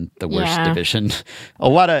on the worst division, a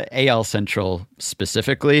lot of AL Central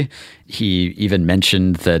specifically. He even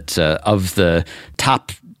mentioned that of the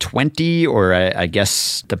top 20, or I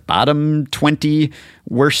guess the bottom 20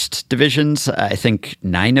 worst divisions, I think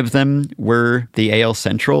 9 of them were the AL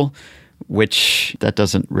Central, which that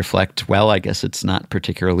doesn't reflect well. I guess it's not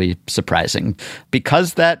particularly surprising.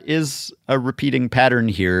 Because that is a repeating pattern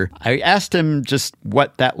here, I asked him just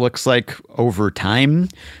what that looks like over time.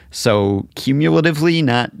 So cumulatively,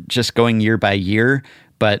 not just going year by year,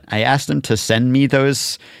 but I asked him to send me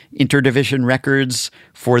those interdivision records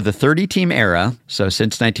for the 30-team era, so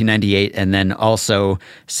since 1998, and then also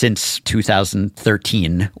since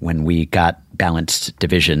 2013, when we got balanced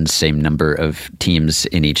divisions, same number of teams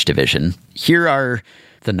in each division. Here are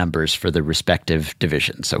the numbers for the respective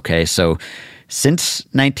divisions, okay? So since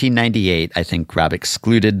 1998, I think Rob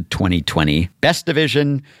excluded 2020. Best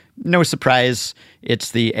division, no surprise,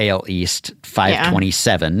 it's the AL East,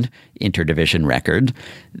 527 interdivision record.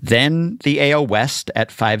 Then the AL West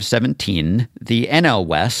at 517, the NL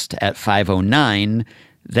West at 509,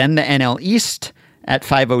 then the NL East at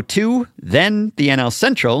 502, then the NL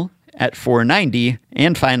Central at 490,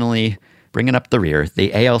 and finally, bringing up the rear,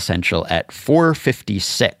 the AL Central at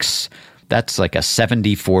 456. That's like a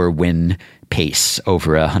 74 win pace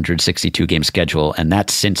over a 162 game schedule, and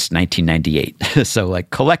that's since 1998. So like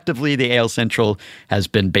collectively, the AL Central has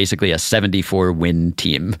been basically a 74 win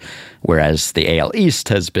team, whereas the AL East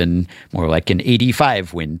has been more like an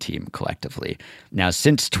 85 win team collectively. Now,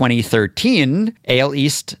 since 2013, AL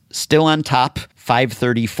East still on top,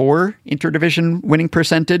 534 interdivision winning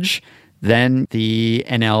percentage. Then the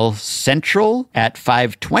NL Central at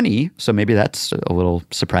 520. So maybe that's a little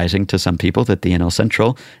surprising to some people that the NL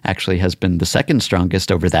Central actually has been the second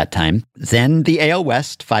strongest over that time. Then the AL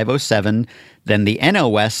West, 507. Then the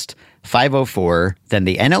NL West, 504. Then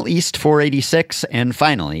the NL East, 486. And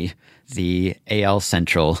finally, the AL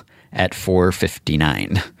Central at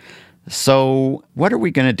 459. So what are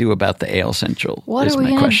we going to do about the AL Central? What are we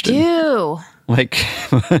going to do? Like,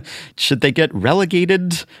 should they get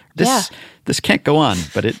relegated? This can't go on,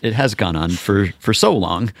 but it has gone on for so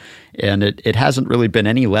long. And it hasn't really been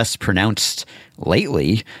any less pronounced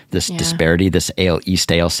lately, this disparity, this AL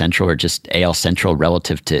East, AL Central, or just AL Central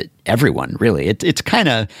relative to everyone, really. It's kind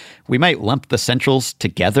of, we might lump the Centrals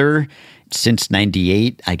together. Since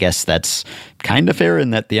 98, I guess that's kind of fair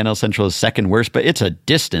in that the NL Central is second worst, but it's a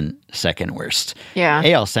distant second worst. Yeah.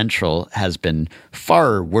 AL Central has been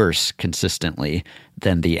far worse consistently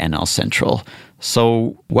than the NL Central.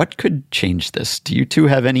 So what could change this? Do you two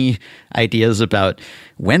have any ideas about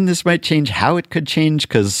when this might change, how it could change?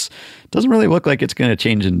 Because it doesn't really look like it's going to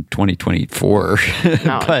change in 2024.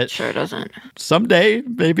 No, but it sure doesn't.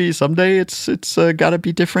 Maybe someday it's got to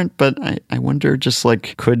be different. But I wonder just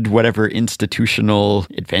like, could whatever institutional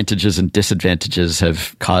advantages and disadvantages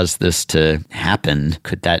have caused this to happen,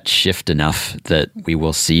 could that shift enough that we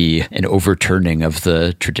will see an overturning of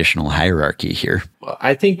the traditional hierarchy here? Well,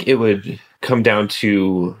 I think it would come down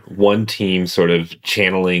to one team sort of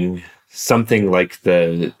channeling something like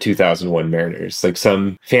the 2001 Mariners, like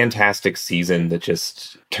some fantastic season that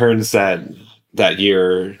just turns that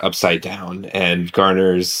year upside down and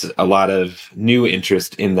garners a lot of new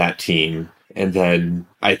interest in that team. And then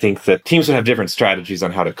I think that teams would have different strategies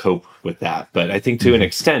on how to cope with that. But I think to an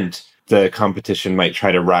extent, the competition might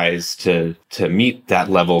try to rise to meet that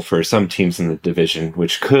level for some teams in the division,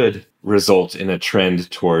 which could result in a trend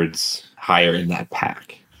towards higher in that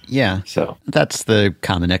pack. Yeah. So that's the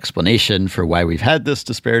common explanation for why we've had this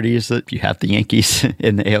disparity is that you have the Yankees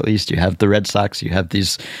in the AL East, you have the Red Sox, you have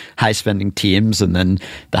these high-spending teams, and then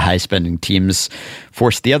the high-spending teams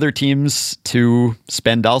force the other teams to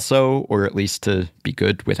spend also, or at least to be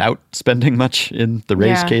good without spending much in the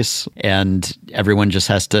Rays case. And everyone just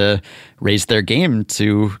has to raise their game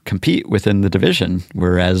to compete within the division.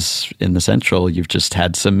 Whereas in the Central, you've just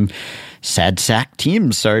had some sad sack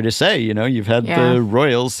teams, sorry to say. You've had the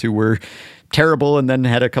Royals who were terrible and then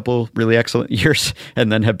had a couple really excellent years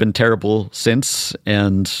and then have been terrible since,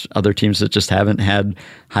 and other teams that just haven't had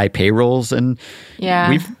high payrolls. And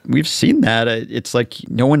we've seen that. It's like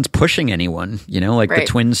no one's pushing anyone, the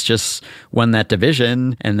Twins just won that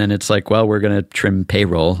division, and then it's like, well, we're going to trim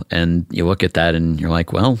payroll. And you look at that and you're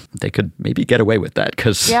like, well, they could maybe get away with that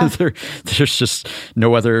because there's just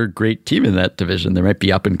no other great team in that division. There might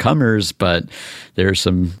be up and comers, but there's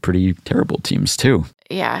some pretty terrible teams too.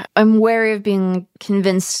 Yeah, I'm wary of being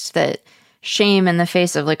convinced that shame in the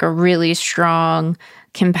face of like a really strong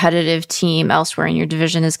competitive team elsewhere in your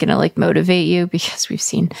division is going to like motivate you, because we've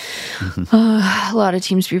seen a lot of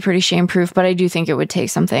teams be pretty shame proof. But I do think it would take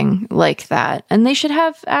something like that, and they should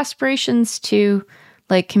have aspirations to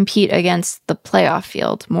like compete against the playoff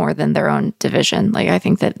field more than their own division. Like I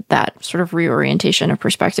think that sort of reorientation of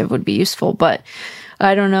perspective would be useful, but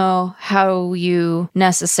I don't know how you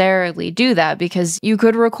necessarily do that, because you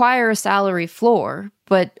could require a salary floor,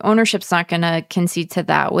 but ownership's not going to concede to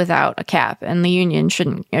that without a cap, and the union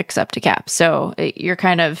shouldn't accept a cap. So you're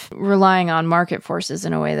kind of relying on market forces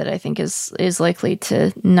in a way that I think is likely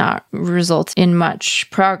to not result in much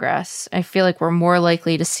progress. I feel like we're more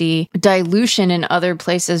likely to see dilution in other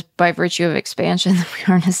places by virtue of expansion than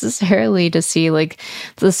we are necessarily to see like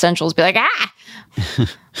the Centrals be like,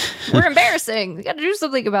 we're embarrassing. We got to do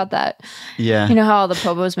something about that. Yeah. You know how all the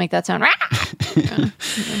Pobos make that sound?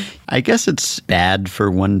 I guess it's bad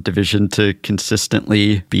for one division to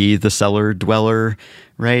consistently be the cellar dweller,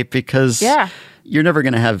 right? Because you're never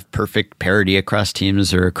going to have perfect parity across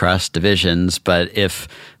teams or across divisions. But if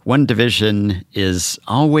one division is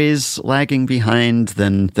always lagging behind,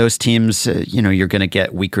 then those teams, you're going to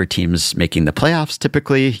get weaker teams making the playoffs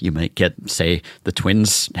typically. You might get, say, the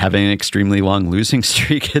Twins having an extremely long losing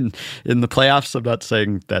streak in the playoffs. I'm not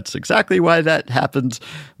saying that's exactly why that happened,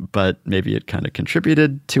 but maybe it kind of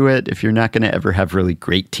contributed to it. If you're not going to ever have really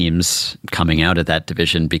great teams coming out of that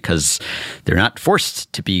division because they're not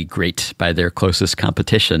forced to be great by their closest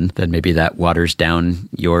competition, then maybe that waters down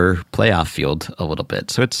your playoff field a little bit.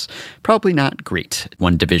 So it's probably not great.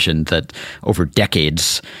 One division that over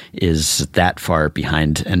decades is that far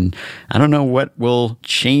behind. And I don't know what will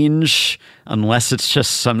change unless it's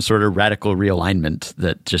just some sort of radical realignment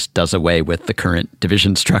that just does away with the current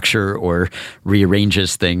division structure or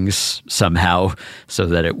rearranges things somehow so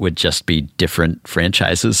that it would just be different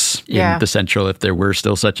franchises in the Central, if there were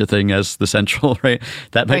still such a thing as the Central, right?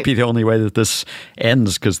 That might be the only way that this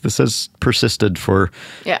ends, because this has persisted for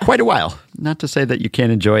quite a while. Not to say that you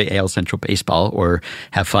can't enjoy AL Central baseball or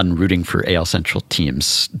have fun rooting for AL Central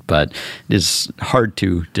teams, but it is hard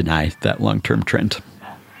to deny that long-term trend.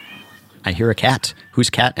 I hear a cat.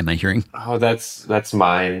 Whose cat am I hearing? Oh, that's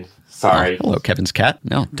mine. Sorry. Oh, hello, Kevin's cat.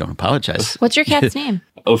 No, don't apologize. What's your cat's name?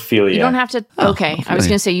 Ophelia. You don't have to. Okay. Ophelia. I was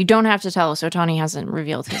going to say, you don't have to tell us. Otani hasn't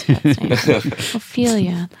revealed his cat's name.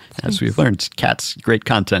 Ophelia. As we've learned, cats, great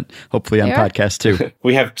content. Hopefully on podcasts too.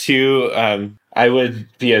 We have two. I would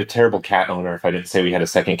be a terrible cat owner if I didn't say we had a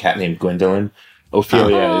second cat named Gwendolyn.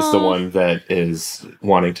 Ophelia is the one that is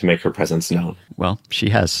wanting to make her presence known. Well, she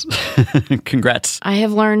has. Congrats. I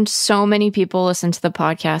have learned so many people listen to the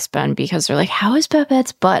podcast, Ben, because they're like, how is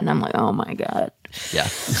Babette's butt? And I'm like, oh my God. Yeah.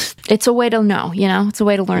 It's a way to know, it's a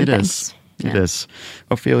way to learn things. It is.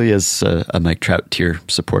 Ophelia's a Mike Trout tier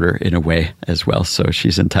supporter in a way as well, so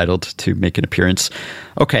she's entitled to make an appearance.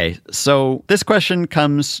 Okay, so this question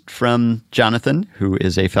comes from Jonathan, who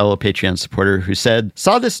is a fellow Patreon supporter, who said,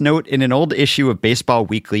 saw this note in an old issue of Baseball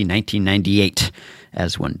Weekly 1998,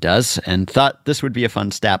 as one does, and thought this would be a fun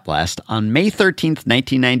stat blast. On May 13th,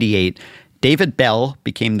 1998, David Bell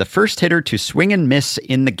became the first hitter to swing and miss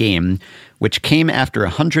in the game, which came after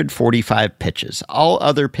 145 pitches. All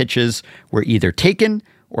other pitches were either taken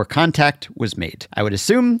or contact was made. I would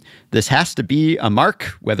assume this has to be a mark,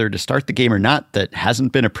 whether to start the game or not, that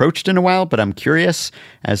hasn't been approached in a while, but I'm curious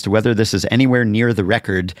as to whether this is anywhere near the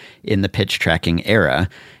record in the pitch tracking era.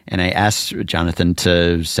 And I asked Jonathan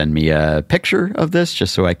to send me a picture of this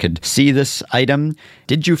just so I could see this item.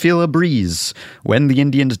 Did you feel a breeze? When the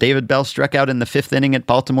Indians' David Bell struck out in the 5th inning at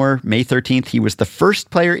Baltimore, May 13th, he was the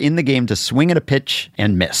first player in the game to swing at a pitch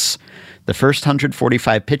and miss. The first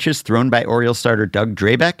 145 pitches thrown by Orioles starter Doug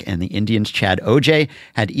Drabek and the Indians' Chad Oj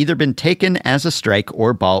had either been taken as a strike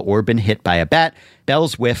or ball or been hit by a bat.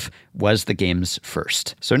 Bell's whiff was the game's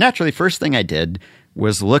first. So naturally, first thing I did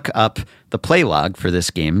was look up the play log for this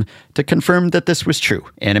game to confirm that this was true.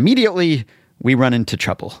 And immediately we run into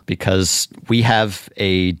trouble because we have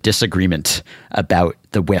a disagreement about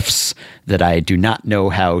the whiffs that I do not know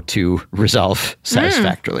how to resolve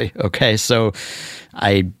satisfactorily. Okay, so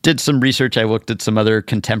I did some research. I looked at some other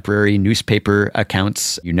contemporary newspaper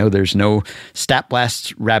accounts. You know, there's no Stat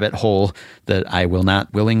Blast rabbit hole that I will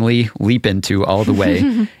not willingly leap into all the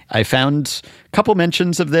way. I found a couple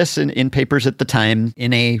mentions of this in papers at the time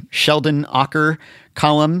in a Sheldon Ocker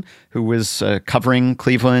column who was covering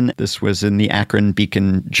Cleveland. This was in the Akron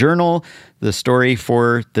Beacon Journal. The story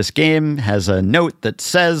for this game has a note that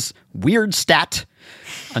says, "Weird stat.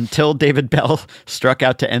 Until David Bell struck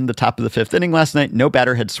out to end the top of the fifth inning last night, no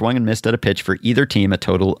batter had swung and missed at a pitch for either team, a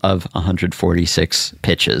total of 146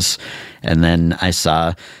 pitches." And then I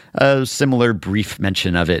saw a similar brief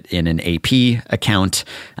mention of it in an AP account.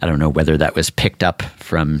 I don't know whether that was picked up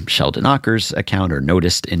from Sheldon Ocker's account or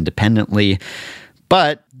noticed independently,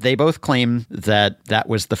 but they both claim that that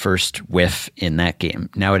was the first whiff in that game.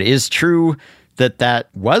 Now, it is true that that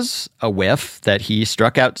was a whiff, that he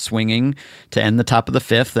struck out swinging to end the top of the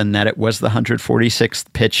fifth, and that it was the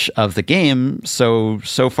 146th pitch of the game. So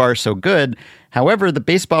far, so good. However, the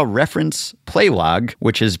Baseball Reference play log,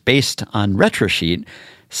 which is based on RetroSheet,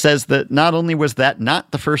 says that not only was that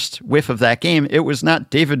not the first whiff of that game, it was not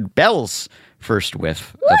David Bell's first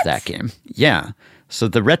whiff of that game. Yeah. So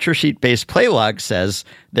the RetroSheet-based play log says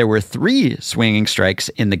there were 3 swinging strikes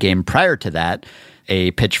in the game prior to that.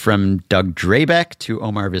 A pitch from Doug Drabek to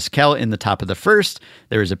Omar Vizquel in the top of the first.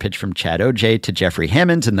 There was a pitch from Chad Oj to Jeffrey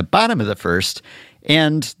Hammonds in the bottom of the first.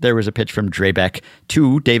 And there was a pitch from Drabek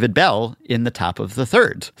to David Bell in the top of the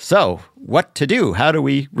third. So what to do? How do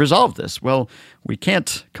we resolve this? Well, we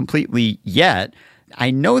can't completely yet.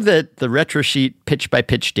 I know that the RetroSheet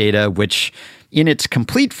pitch-by-pitch data, which in its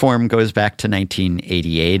complete form goes back to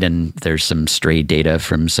 1988, and there's some stray data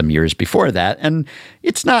from some years before that, and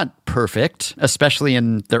it's not perfect, especially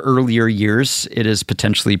in the earlier years. It is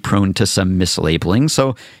potentially prone to some mislabeling,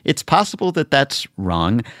 so it's possible that that's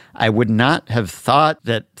wrong. I would not have thought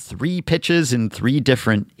that 3 pitches in 3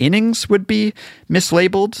 different innings would be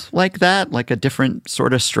mislabeled like that, like a different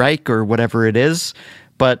sort of strike or whatever it is,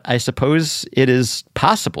 but I suppose it is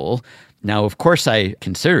possible. Now, of course, I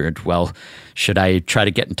considered, well, should I try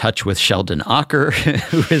to get in touch with Sheldon Ocker,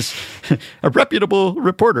 who is a reputable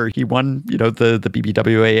reporter? He won, the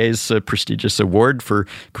BBWAA's prestigious award for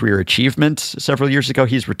career achievement several years ago.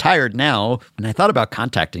 He's retired now, and I thought about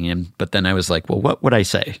contacting him, but then I was like, well, what would I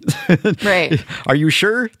say? Right. Are you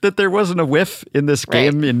sure that there wasn't a whiff in this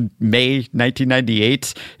game in May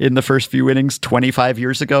 1998 in the first few innings 25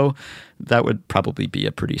 years ago? That would probably be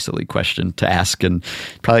a pretty silly question to ask, and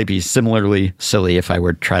probably be similarly silly if I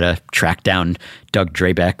were to try to track down Doug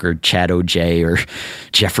Drabek or Chad Oj or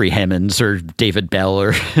Jeffrey Hammonds or David Bell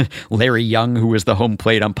or Larry Young, who was the home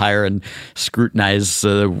plate umpire, and scrutinize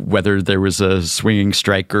whether there was a swinging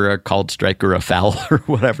strike or a called strike or a foul or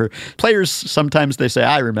whatever. Players, sometimes they say,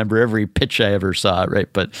 I remember every pitch I ever saw,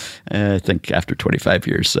 right? But I think after 25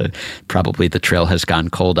 years, probably the trail has gone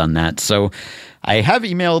cold on that. So I have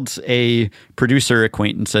emailed a producer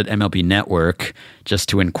acquaintance at MLB Network just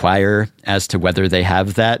to inquire as to whether they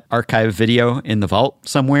have that archive video in the vault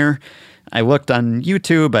somewhere. I looked on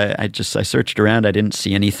YouTube. I searched around. I didn't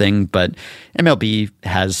see anything, but MLB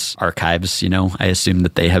has archives. I assume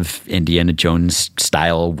that they have Indiana Jones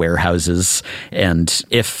style warehouses. And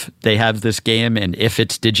if they have this game, and if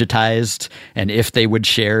it's digitized, and if they would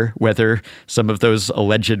share whether some of those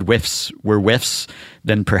alleged whiffs were whiffs,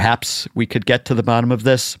 then perhaps we could get to the bottom of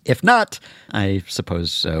this. If not, I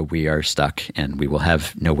suppose we are stuck and we will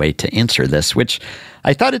have no way to answer this, which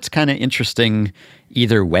I thought it's kind of interesting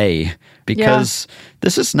either way, because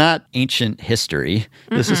this is not ancient history.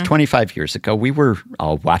 This is 25 years ago. We were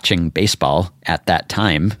all watching baseball at that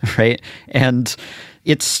time, right? And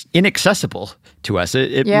it's inaccessible to us.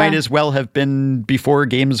 It might as well have been before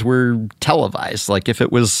games were televised. Like if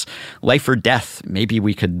it was life or death, maybe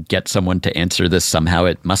we could get someone to answer this somehow.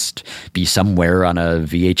 It must be somewhere on a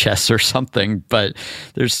VHS or something, but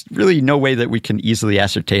there's really no way that we can easily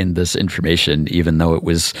ascertain this information, even though it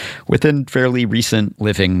was within fairly recent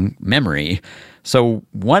living memory. So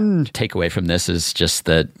one takeaway from this is just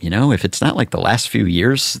that, if it's not like the last few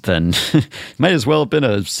years, then it might as well have been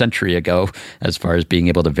a century ago as far as being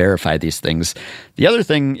able to verify these things. The other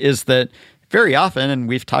thing is that very often, and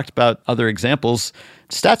we've talked about other examples,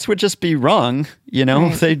 stats would just be wrong,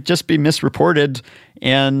 Right. they'd just be misreported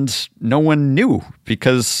and no one knew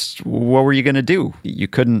because what were you going to do? You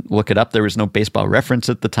couldn't look it up. There was no baseball reference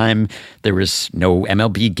at the time. There was no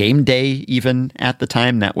MLB game day even at the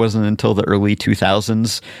time. That wasn't until the early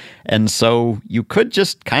 2000s. And so you could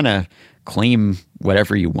just kind of claim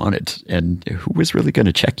whatever you wanted, and who was really going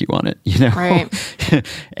to check you on it, Right.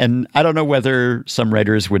 And I don't know whether some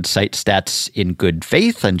writers would cite stats in good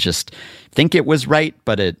faith and just think it was right,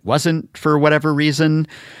 but it wasn't for whatever reason,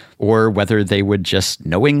 or whether they would just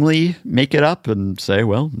knowingly make it up and say,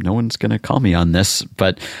 well, no one's going to call me on this.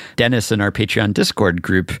 But Dennis in our Patreon Discord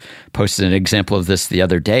group posted an example of this the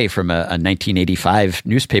other day from a 1985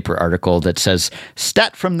 newspaper article that says,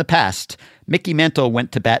 stat from the past, Mickey Mantle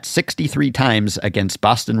went to bat 63 times against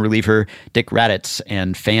Boston reliever Dick Raditz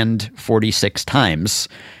and fanned 46 times.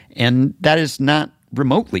 And that is not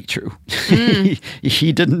remotely true.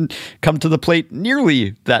 He didn't come to the plate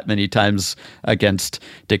nearly that many times against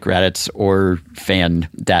Dick Raditz or fan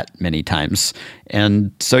that many times.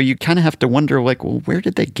 And so you kind of have to wonder, like, well, where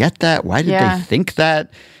did they get that? Why did they think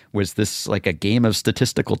that? Was this like a game of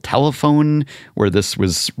statistical telephone where this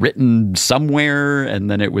was written somewhere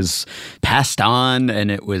and then it was passed on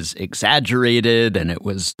and it was exaggerated and it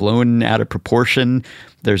was blown out of proportion?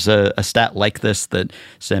 There's a stat like this that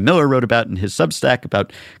Sam Miller wrote about in his Substack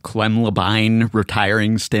about Clem Labine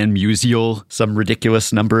retiring Stan Musial some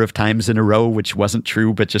ridiculous number of times in a row, which wasn't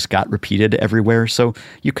true, but just got repeated everywhere. So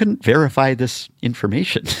you couldn't verify this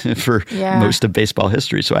information for most of baseball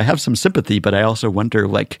history. So I have some sympathy, but I also wonder,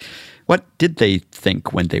 like, what did they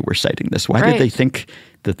think when they were citing this? Why did they think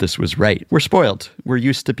that this was right? We're spoiled. We're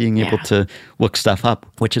used to being able to look stuff up,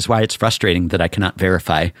 which is why it's frustrating that I cannot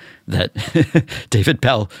verify that David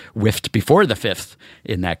Bell whiffed before the fifth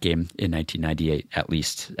in that game in 1998, at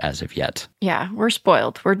least as of yet. Yeah, we're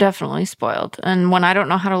spoiled. We're definitely spoiled. And when I don't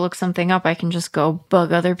know how to look something up, I can just go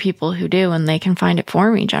bug other people who do, and they can find it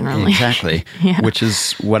for me generally. Exactly. Which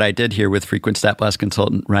is what I did here with frequent Stat Blast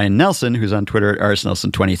consultant Ryan Nelson, who's on Twitter at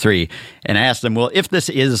RSNelson23. And I asked him, well, if this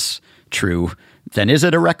is true, then is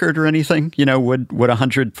it a record or anything? Would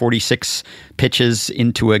 146 pitches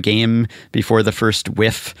into a game before the first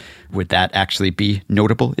whiff, would that actually be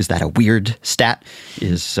notable? Is that a weird stat?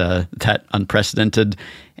 Is that unprecedented?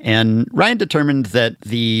 And Ryan determined that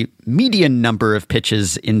the median number of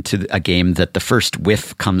pitches into a game that the first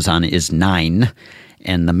whiff comes on is 9,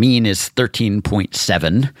 and the mean is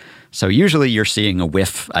 13.7. So usually you're seeing a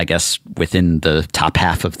whiff, I guess, within the top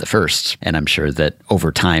half of the first. And I'm sure that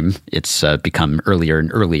over time it's become earlier and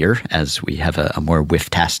earlier as we have a more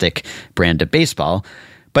whiff-tastic brand of baseball.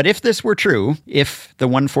 But if this were true, if the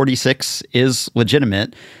 146 is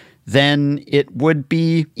legitimate, then it would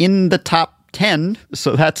be in the top 10.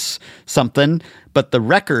 So that's something. But the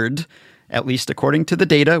record, at least according to the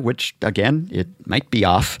data, which, again, it might be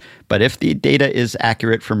off, but if the data is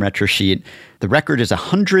accurate from Retrosheet, the record is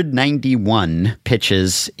 191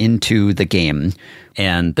 pitches into the game.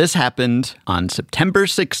 And this happened on September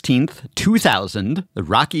 16th, 2000. The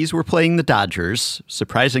Rockies were playing the Dodgers,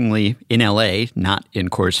 surprisingly in LA, not in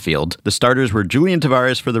Coors Field. The starters were Julian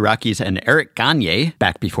Tavares for the Rockies and Eric Gagne,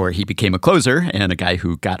 back before he became a closer and a guy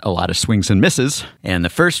who got a lot of swings and misses. And the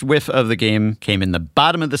first whiff of the game came in the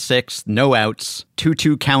bottom of the sixth, no outs,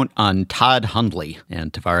 2-2 count on Todd Hundley,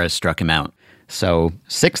 and Tavares struck him out. So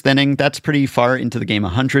sixth inning, that's pretty far into the game,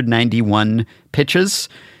 191 pitches.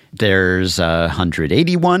 There's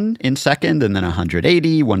 181 in second, and then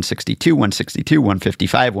 180, 162, 162,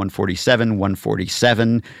 155, 147,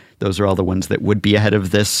 147. Those are all the ones that would be ahead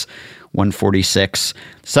of this 146.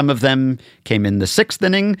 Some of them came in the sixth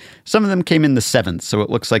inning. Some of them came in the seventh. So it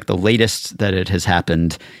looks like the latest that it has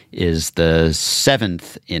happened is the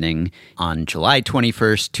seventh inning on July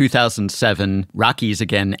 21st, 2007. Rockies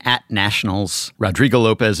again at Nationals. Rodrigo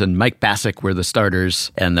Lopez and Mike Bassick were the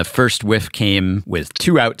starters. And the first whiff came with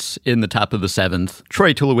 2 outs in the top of the seventh.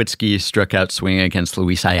 Troy Tulowitzki struck out swinging against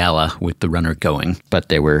Luis Ayala with the runner going. But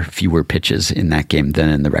there were fewer pitches in that game than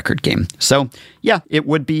in the record game. So yeah, it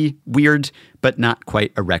would be weird, but not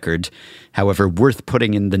quite a record. However, worth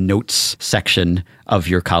putting in the notes section of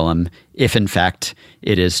your column if, in fact,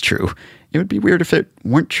 it is true. It would be weird if it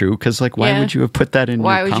weren't true, because, like, why would you have put that in your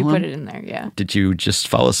column? Why would you put it in there, yeah. Did you just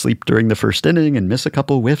fall asleep during the first inning and miss a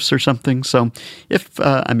couple whiffs or something? So if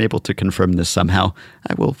I'm able to confirm this somehow,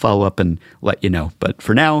 I will follow up and let you know. But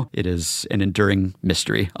for now, it is an enduring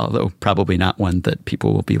mystery, although probably not one that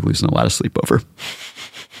people will be losing a lot of sleep over.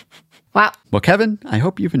 Wow. Well, Kevin, I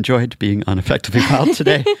hope you've enjoyed being on Effectively Wild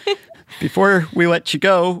today. Before we let you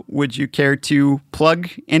go, would you care to plug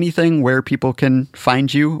anything where people can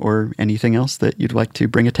find you or anything else that you'd like to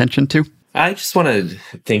bring attention to? I just want to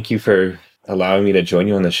thank you for allowing me to join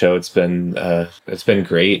you on the show. It's been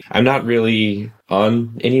great. I'm not really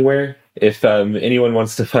on anywhere. If anyone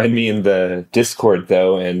wants to find me in the Discord,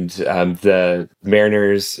 though, and the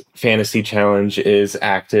Mariners Fantasy Challenge is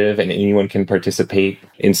active and anyone can participate.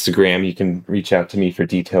 Instagram, you can reach out to me for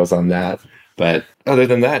details on that. But other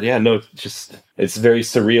than that, yeah, no, it's very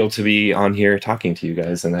surreal to be on here talking to you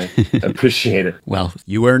guys, and I appreciate it. Well,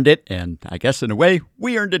 you earned it, and I guess in a way,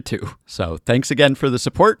 we earned it too. So thanks again for the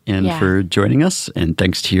support and for joining us, and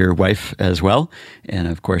thanks to your wife as well. And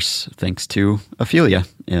of course, thanks to Ophelia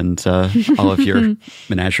and all of your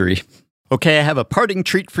menagerie. Okay, I have a parting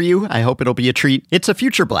treat for you. I hope it'll be a treat. It's a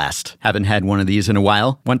Future Blast. Haven't had one of these in a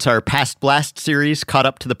while. Once our Past Blast series caught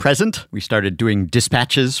up to the present, we started doing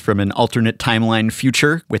dispatches from an alternate timeline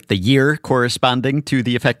future with the year corresponding to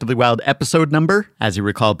the Effectively Wild episode number. As you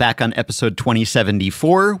recall, back on episode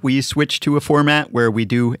 2074, we switched to a format where we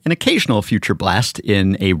do an occasional Future Blast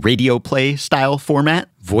in a radio play style format.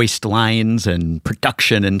 Voiced lines and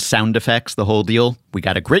production and sound effects, the whole deal. We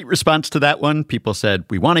got a great response to that one. People said,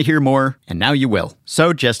 we want to hear more, and now you will.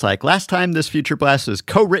 So just like last time, this Future Blast is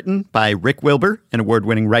co-written by Rick Wilbur, an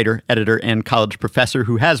award-winning writer, editor, and college professor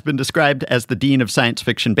who has been described as the dean of science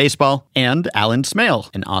fiction baseball, and Alan Smale,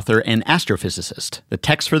 an author and astrophysicist. The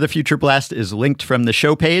text for the Future Blast is linked from the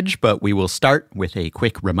show page, but we will start with a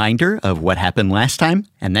quick reminder of what happened last time,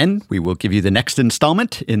 and then we will give you the next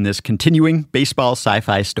installment in this continuing baseball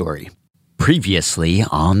sci-fi story. Previously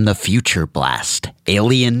on the Future Blast,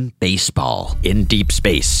 Alien Baseball in Deep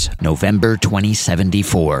Space, November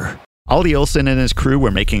 2074. Ollie Olsen and his crew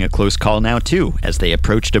were making a close call now too, as they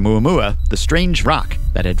approached Oumuamua, the strange rock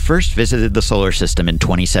that had first visited the solar system in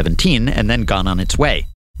 2017 and then gone on its way.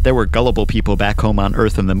 There were gullible people back home on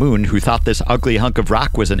Earth and the Moon who thought this ugly hunk of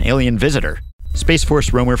rock was an alien visitor. Space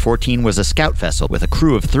Force Roamer 14 was a scout vessel with a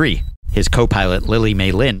crew of 3. His co-pilot Lily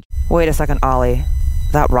May Lin. Wait a second, Ollie.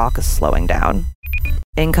 That rock is slowing down.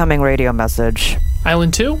 Incoming radio message.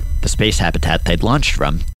 Island 2? The space habitat they'd launched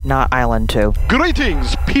from. Not Island 2.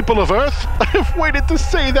 Greetings, people of Earth. I've waited to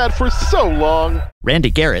say that for so long. Randy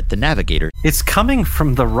Garrett, the navigator. It's coming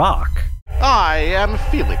from the rock. I am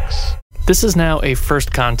Felix. This is now a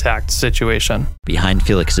first contact situation. Behind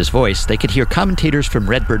Felix's voice, they could hear commentators from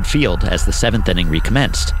Redbird Field as the 7th inning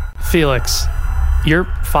recommenced. Felix, you're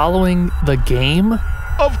following the game?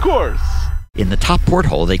 Of course. In the top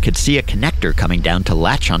porthole, they could see a connector coming down to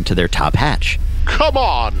latch onto their top hatch. Come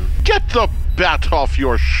on, get the bat off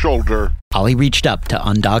your shoulder. Ollie reached up to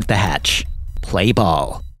undog the hatch. Play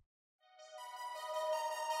ball.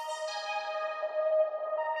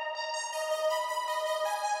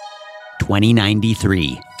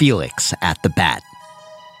 "2093, Felix at the bat."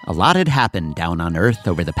 A lot had happened down on Earth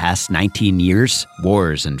over the past 19 years.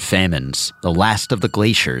 Wars and famines, the last of the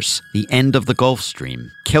glaciers, the end of the Gulf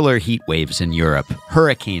Stream, killer heat waves in Europe,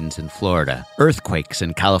 hurricanes in Florida, earthquakes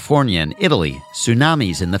in California and Italy,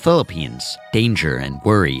 tsunamis in the Philippines, danger and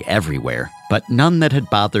worry everywhere. But none that had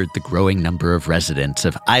bothered the growing number of residents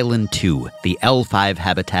of Island 2, the L5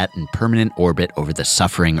 habitat in permanent orbit over the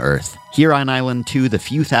suffering Earth. Here on Island 2, the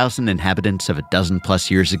few thousand inhabitants of a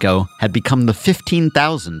dozen-plus years ago had become the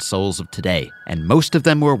 15,000 souls of today, and most of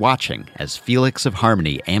them were watching as Felix of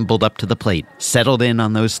Harmony ambled up to the plate, settled in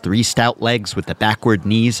on those 3 stout legs with the backward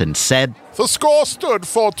knees, and said, The score stood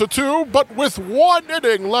 4-2, but with 1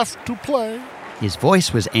 inning left to play. His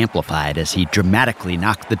voice was amplified as he dramatically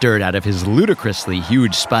knocked the dirt out of his ludicrously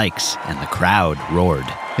huge spikes, and the crowd roared.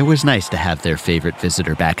 It was nice to have their favorite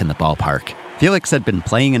visitor back in the ballpark. Felix had been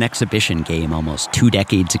playing an exhibition game almost 2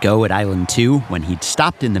 decades ago at Island 2 when he'd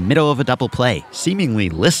stopped in the middle of a double play, seemingly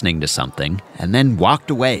listening to something, and then walked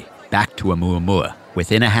away, back to Oumuamua.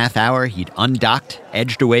 Within a half hour, he'd undocked,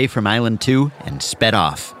 edged away from Island 2, and sped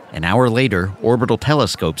off. An hour later, orbital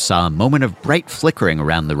telescopes saw a moment of bright flickering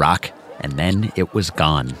around the rock, and then it was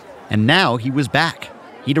gone. And now he was back.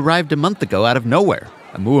 He'd arrived a month ago out of nowhere.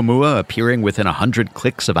 Oumuamua appearing within 100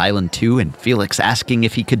 clicks of Island 2 and Felix asking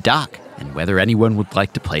if he could dock and whether anyone would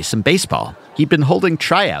like to play some baseball. He'd been holding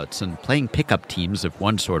tryouts and playing pickup teams of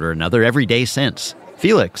one sort or another every day since.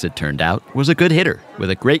 Felix, it turned out, was a good hitter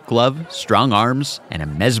with a great glove, strong arms, and a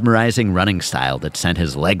mesmerizing running style that sent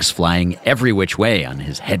his legs flying every which way on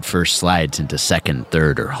his headfirst slides into second,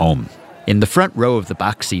 third, or home. In the front row of the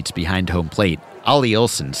box seats behind home plate, Ollie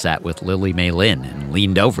Olsen sat with Lily May Lin and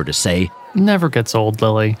leaned over to say, Never gets old,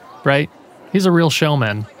 Lily, right? He's a real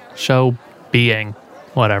showman. Show being.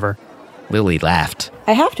 Whatever. Lily laughed.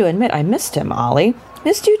 I have to admit, I missed him, Ollie.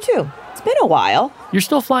 Missed you too. It's been a while. You're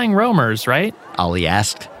still flying roamers, right? Ollie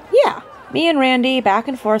asked. Yeah. Me and Randy, back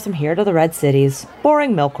and forth from here to the Red Cities.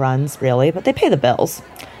 Boring milk runs, really, but they pay the bills.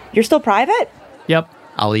 You're still private? Yep.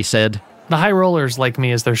 Ollie said. The high rollers like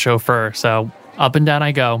me as their chauffeur, so up and down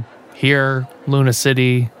I go. Here, Luna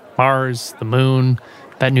City, Mars, the moon,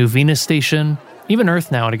 that new Venus station, even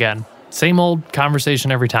Earth now and again. Same old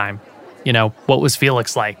conversation every time. You know, what was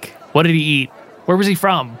Felix like? What did he eat? Where was he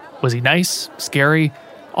from? Was he nice? Scary?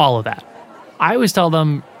 All of that. I always tell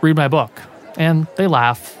them, read my book. And they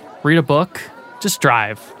laugh. Read a book? Just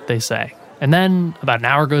drive, they say. And then about an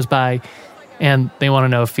hour goes by, and they want to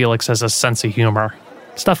know if Felix has a sense of humor.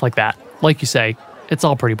 Stuff like that. Like you say, it's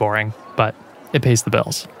all pretty boring, but it pays the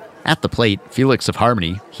bills. At the plate, Felix of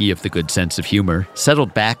Harmony, he of the good sense of humor,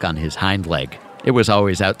 settled back on his hind leg. It was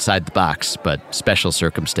always outside the box, but special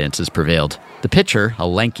circumstances prevailed. The pitcher, a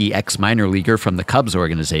lanky ex-minor leaguer from the Cubs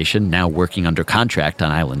organization, now working under contract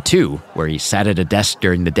on Island 2, where he sat at a desk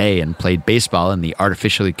during the day and played baseball in the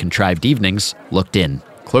artificially contrived evenings, looked in.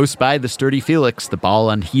 Close by the sturdy Felix, the ball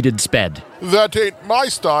unheeded sped. That ain't my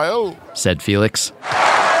style, said Felix.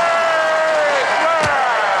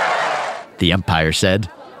 The umpire said.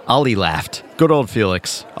 Ollie laughed. Good old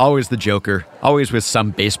Felix. Always the joker. Always with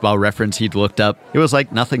some baseball reference he'd looked up. It was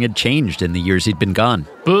like nothing had changed in the years he'd been gone.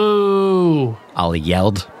 Boo! Ollie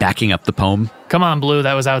yelled, backing up the poem. Come on, Blue,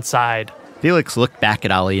 that was outside. Felix looked back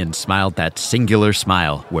at Ollie and smiled that singular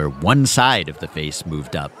smile where one side of the face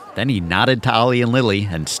moved up. Then he nodded to Ollie and Lily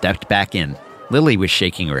and stepped back in. Lily was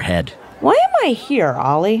shaking her head. Why am I here,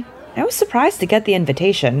 Ollie? I was surprised to get the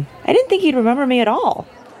invitation. I didn't think you'd remember me at all.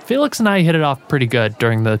 Felix and I hit it off pretty good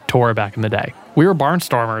during the tour back in the day. We were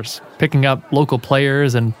barnstormers, picking up local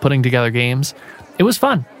players and putting together games. It was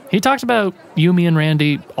fun. He talked about you, me, and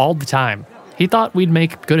Randy all the time. He thought we'd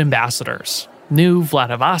make good ambassadors. New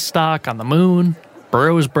Vladivostok on the moon,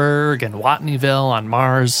 Burrowsburg and Watneyville on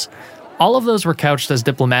Mars. All of those were couched as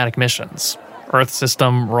diplomatic missions. Earth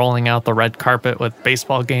system rolling out the red carpet with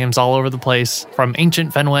baseball games all over the place, from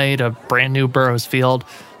ancient Fenway to brand new Burroughs Field,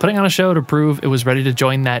 putting on a show to prove it was ready to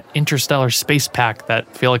join that interstellar space pack that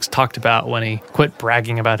Felix talked about when he quit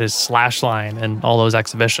bragging about his slash line and all those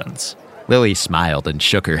exhibitions. Lily smiled and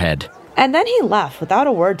shook her head. And then he left without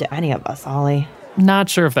a word to any of us, Ollie. Not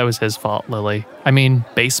sure if that was his fault, Lily. I mean,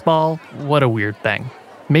 baseball? What a weird thing.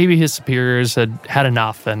 Maybe his superiors had had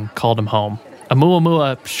enough and called him home.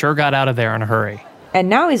 Oumuamua sure got out of there in a hurry. And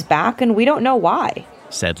now he's back and we don't know why,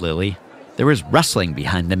 said Lily. There was rustling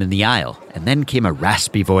behind them in the aisle, and then came a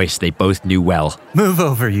raspy voice they both knew well. Move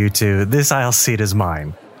over, you two. This aisle seat is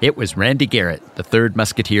mine. It was Randy Garrett, the third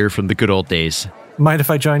musketeer from the good old days. Mind if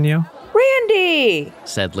I join you? Randy!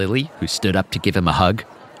 said Lily, who stood up to give him a hug.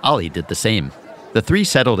 Ollie did the same. The three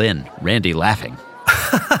settled in, Randy laughing.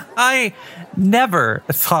 I never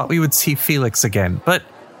thought we would see Felix again, but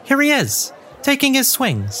here he is, taking his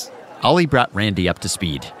swings. Ollie brought Randy up to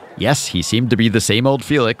speed. Yes, he seemed to be the same old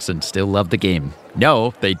Felix and still loved the game.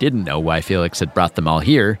 No, they didn't know why Felix had brought them all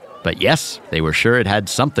here, but yes, they were sure it had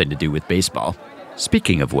something to do with baseball.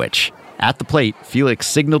 Speaking of which, at the plate, Felix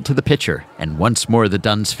signaled to the pitcher, and once more the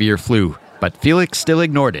dun sphere flew. But Felix still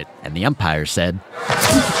ignored it, and the umpire said,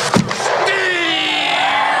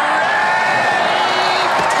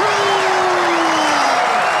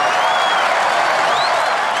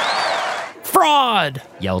 Fraud!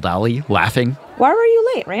 yelled Ollie, laughing. Why were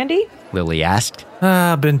you late, Randy? Lily asked.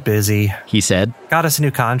 Been busy, he said. Got us a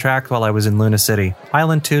new contract while I was in Luna City.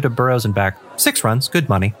 Island 2 to Burroughs and back. 6 runs, good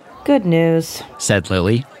money. Good news, said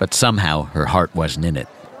Lily, but somehow her heart wasn't in it.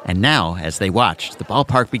 And now, as they watched, the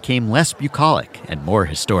ballpark became less bucolic and more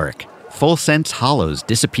historic. Full Sense hollows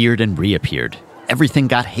disappeared and reappeared. Everything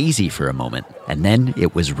got hazy for a moment, and then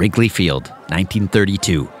it was Wrigley Field,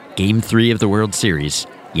 1932, Game 3 of the World Series,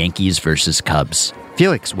 Yankees versus Cubs.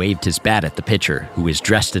 Felix waved his bat at the pitcher, who was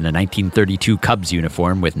dressed in a 1932 Cubs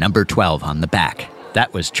uniform with number 12 on the back.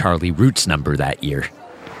 That was Charlie Root's number that year.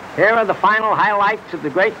 Here are the final highlights of the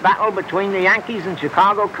great battle between the Yankees and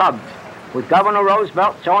Chicago Cubs, with Governor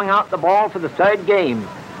Roosevelt throwing out the ball for the third game.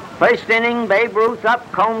 First inning, Babe Ruth up,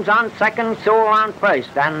 Combs on second, Sewell on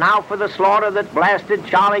first, and now for the slaughter that blasted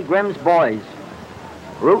Charlie Grimm's boys.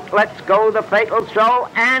 Root lets go the fatal throw,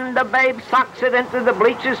 and the Babe socks it into the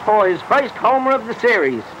bleachers for his first homer of the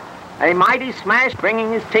series. A mighty smash,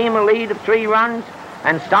 bringing his team a lead of 3 runs,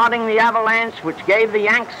 and starting the avalanche, which gave the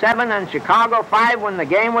Yanks 7 and Chicago 5 when the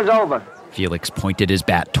game was over. Felix pointed his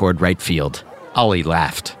bat toward right field. Ollie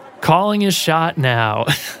laughed. Calling his shot now.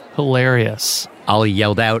 Hilarious. Ollie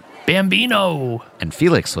yelled out, Bambino! And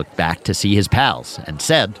Felix looked back to see his pals and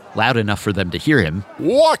said, loud enough for them to hear him,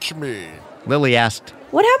 Watch me. Lily asked,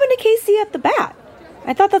 what happened to Casey at the bat?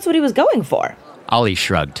 I thought that's what he was going for. Ollie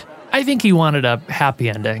shrugged. I think he wanted a happy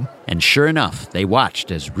ending. And sure enough, they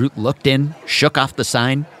watched as Root looked in, shook off the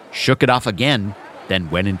sign, shook it off again, then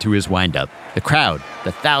went into his windup. The crowd,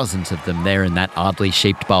 the thousands of them there in that oddly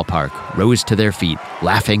shaped ballpark, rose to their feet,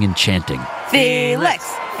 laughing and chanting,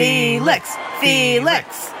 Felix! Felix!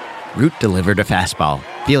 Felix! Root delivered a fastball.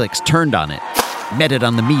 Felix turned on it, met it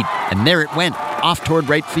on the meat, and there it went, off toward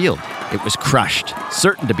right field. It was crushed,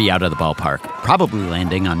 certain to be out of the ballpark, probably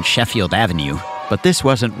landing on Sheffield Avenue. But this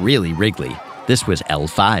wasn't really Wrigley. This was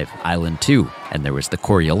L5, Island 2, and there was the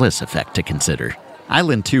Coriolis effect to consider.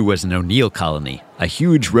 Island 2 was an O'Neill colony, a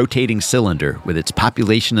huge rotating cylinder with its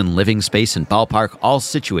population and living space and ballpark all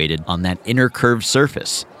situated on that inner curved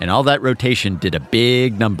surface. And all that rotation did a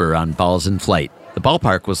big number on balls in flight. The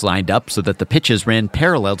ballpark was lined up so that the pitches ran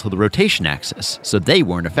parallel to the rotation axis, so they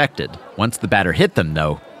weren't affected. Once the batter hit them,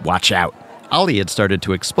 though, watch out. Ollie had started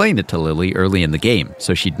to explain it to Lily early in the game,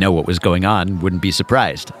 so she'd know what was going on and wouldn't be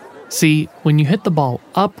surprised. See, when you hit the ball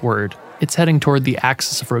upward, it's heading toward the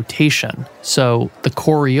axis of rotation. So the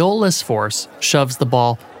Coriolis force shoves the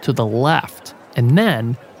ball to the left and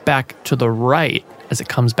then back to the right as it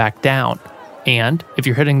comes back down. And if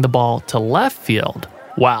you're hitting the ball to left field,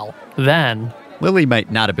 well, then... Lily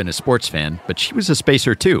might not have been a sports fan, but she was a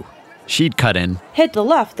spacer too. She'd cut in. Hit to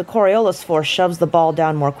left, the Coriolis force shoves the ball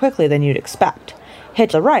down more quickly than you'd expect.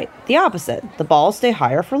 Hit to right, the opposite. The balls stay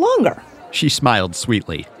higher for longer. She smiled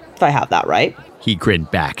sweetly. If I have that right. He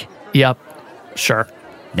grinned back. Yep, sure.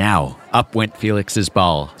 Now, up went Felix's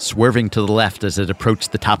ball, swerving to the left as it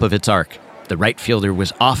approached the top of its arc. The right fielder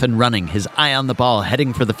was off and running, his eye on the ball,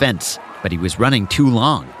 heading for the fence. But he was running too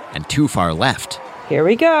long and too far left. Here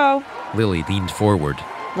we go. Lily leaned forward.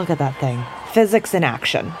 Look at that thing. Physics in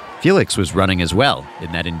action. Felix was running as well,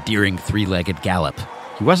 in that endearing three-legged gallop.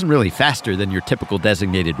 He wasn't really faster than your typical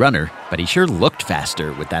designated runner, but he sure looked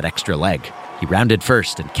faster with that extra leg. He rounded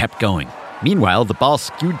first and kept going. Meanwhile, the ball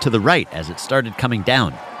skewed to the right as it started coming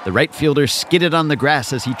down. The right fielder skidded on the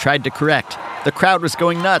grass as he tried to correct. The crowd was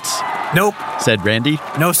going nuts. Nope, said Randy.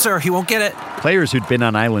 No, sir, he won't get it. Players who'd been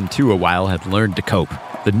on Island 2 a while had learned to cope.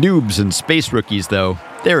 The noobs and space rookies, though,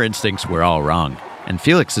 their instincts were all wrong. And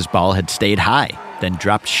Felix's ball had stayed high, then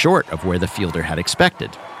dropped short of where the fielder had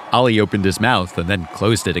expected. Ollie opened his mouth and then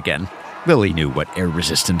closed it again. Lily knew what air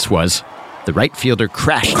resistance was. The right fielder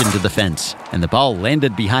crashed into the fence, and the ball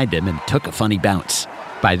landed behind him and took a funny bounce.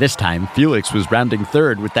 By this time, Felix was rounding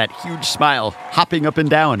third with that huge smile, hopping up and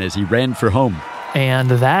down as he ran for home. And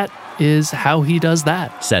that is how he does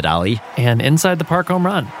that, said Ollie. And inside the park home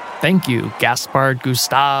run. Thank you, Gaspard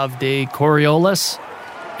Gustave de Coriolis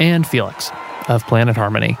and Felix of Planet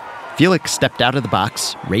Harmony. Felix stepped out of the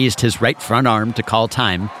box, raised his right front arm to call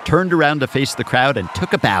time, turned around to face the crowd, and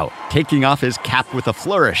took a bow, taking off his cap with a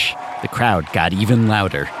flourish. The crowd got even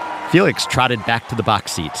louder. Felix trotted back to the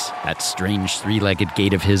box seats, that strange three-legged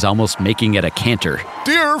gait of his almost making it a canter.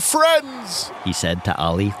 Dear friends, he said to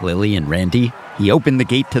Ollie, Lily, and Randy. He opened the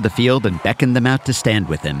gate to the field and beckoned them out to stand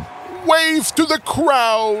with him. Wave to the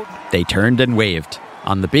crowd. They turned and waved.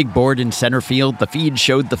 On the big board in center field, the feed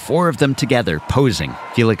showed the four of them together, posing.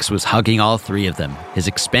 Felix was hugging all three of them, his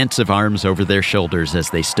expansive arms over their shoulders as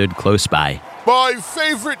they stood close by. My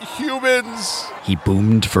favorite humans. He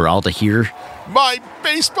boomed for all to hear. My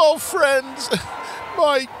baseball friends.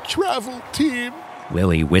 My travel team.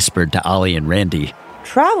 Lily whispered to Ollie and Randy.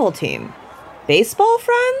 Travel team? Baseball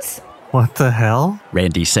friends? What the hell?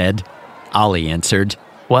 Randy said. Ollie answered.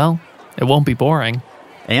 Well, it won't be boring.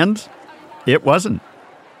 And it wasn't.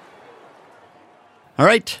 All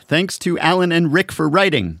right, thanks to Alan and Rick for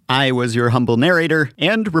writing. I was your humble narrator,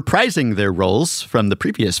 and reprising their roles from the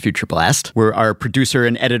previous Future Blast were our producer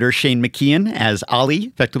and editor Shane McKeon as Ollie,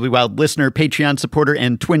 Effectively Wild listener, Patreon supporter,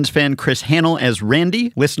 and Twins fan Chris Hannell as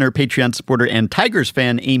Randy, listener, Patreon supporter, and Tigers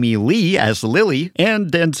fan Amy Lee as Lily, and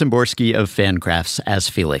Dan Szymborski of Fancrafts as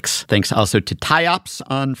Felix. Thanks also to TIOPS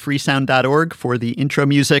on freesound.org for the intro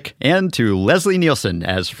music, and to Leslie Nielsen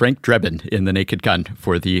as Frank Drebin in The Naked Gun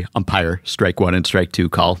for the umpire strike one and strike two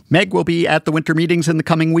call. Meg will be at the winter meetings in the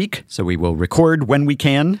coming week, so we will record when we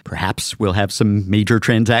can. Perhaps we'll have some major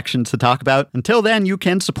transactions to talk about. Until then, you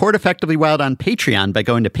can support Effectively Wild on Patreon by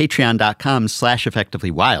going to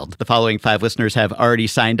patreon.com/effectivelywild. The following 5 listeners have already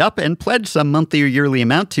signed up and pledged some monthly or yearly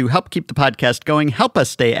amount to help keep the podcast going, help us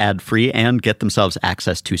stay ad-free, and get themselves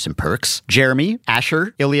access to some perks. Jeremy,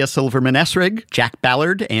 Asher, Ilya Silverman-Esrig, Jack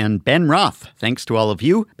Ballard, and Ben Roth. Thanks to all of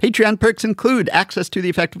you. Patreon perks include access to the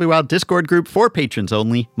Effectively Wild Discord group for Patreon patrons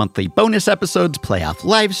only, monthly bonus episodes, playoff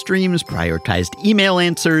live streams, prioritized email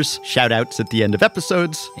answers, shout-outs at the end of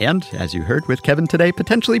episodes, and, as you heard with Kevin today,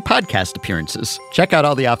 potentially podcast appearances. Check out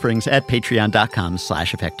all the offerings at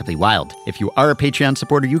patreon.com/effectivelywild. If you are a Patreon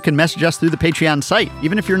supporter, you can message us through the Patreon site.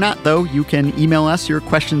 Even if you're not, though, you can email us your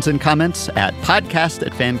questions and comments at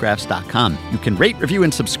podcast@fangraphs.com. You can rate, review,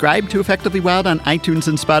 and subscribe to Effectively Wild on iTunes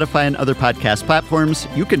and Spotify and other podcast platforms.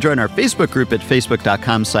 You can join our Facebook group at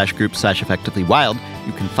facebook.com/group/effectivelywild.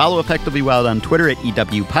 You can follow Effectively Wild on Twitter at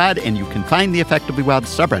EWPod, and you can find the Effectively Wild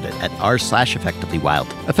subreddit at r/effectivelywild.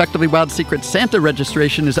 Effectively Wild Secret Santa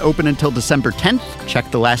registration is open until December 10th. Check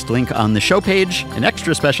the last link on the show page. An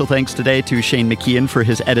extra special thanks today to Shane McKeon for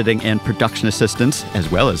his editing and production assistance,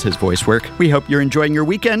 as well as his voice work. We hope you're enjoying your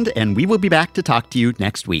weekend, and we will be back to talk to you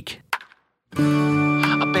next week.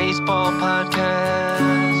 A baseball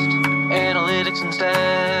podcast, analytics instead.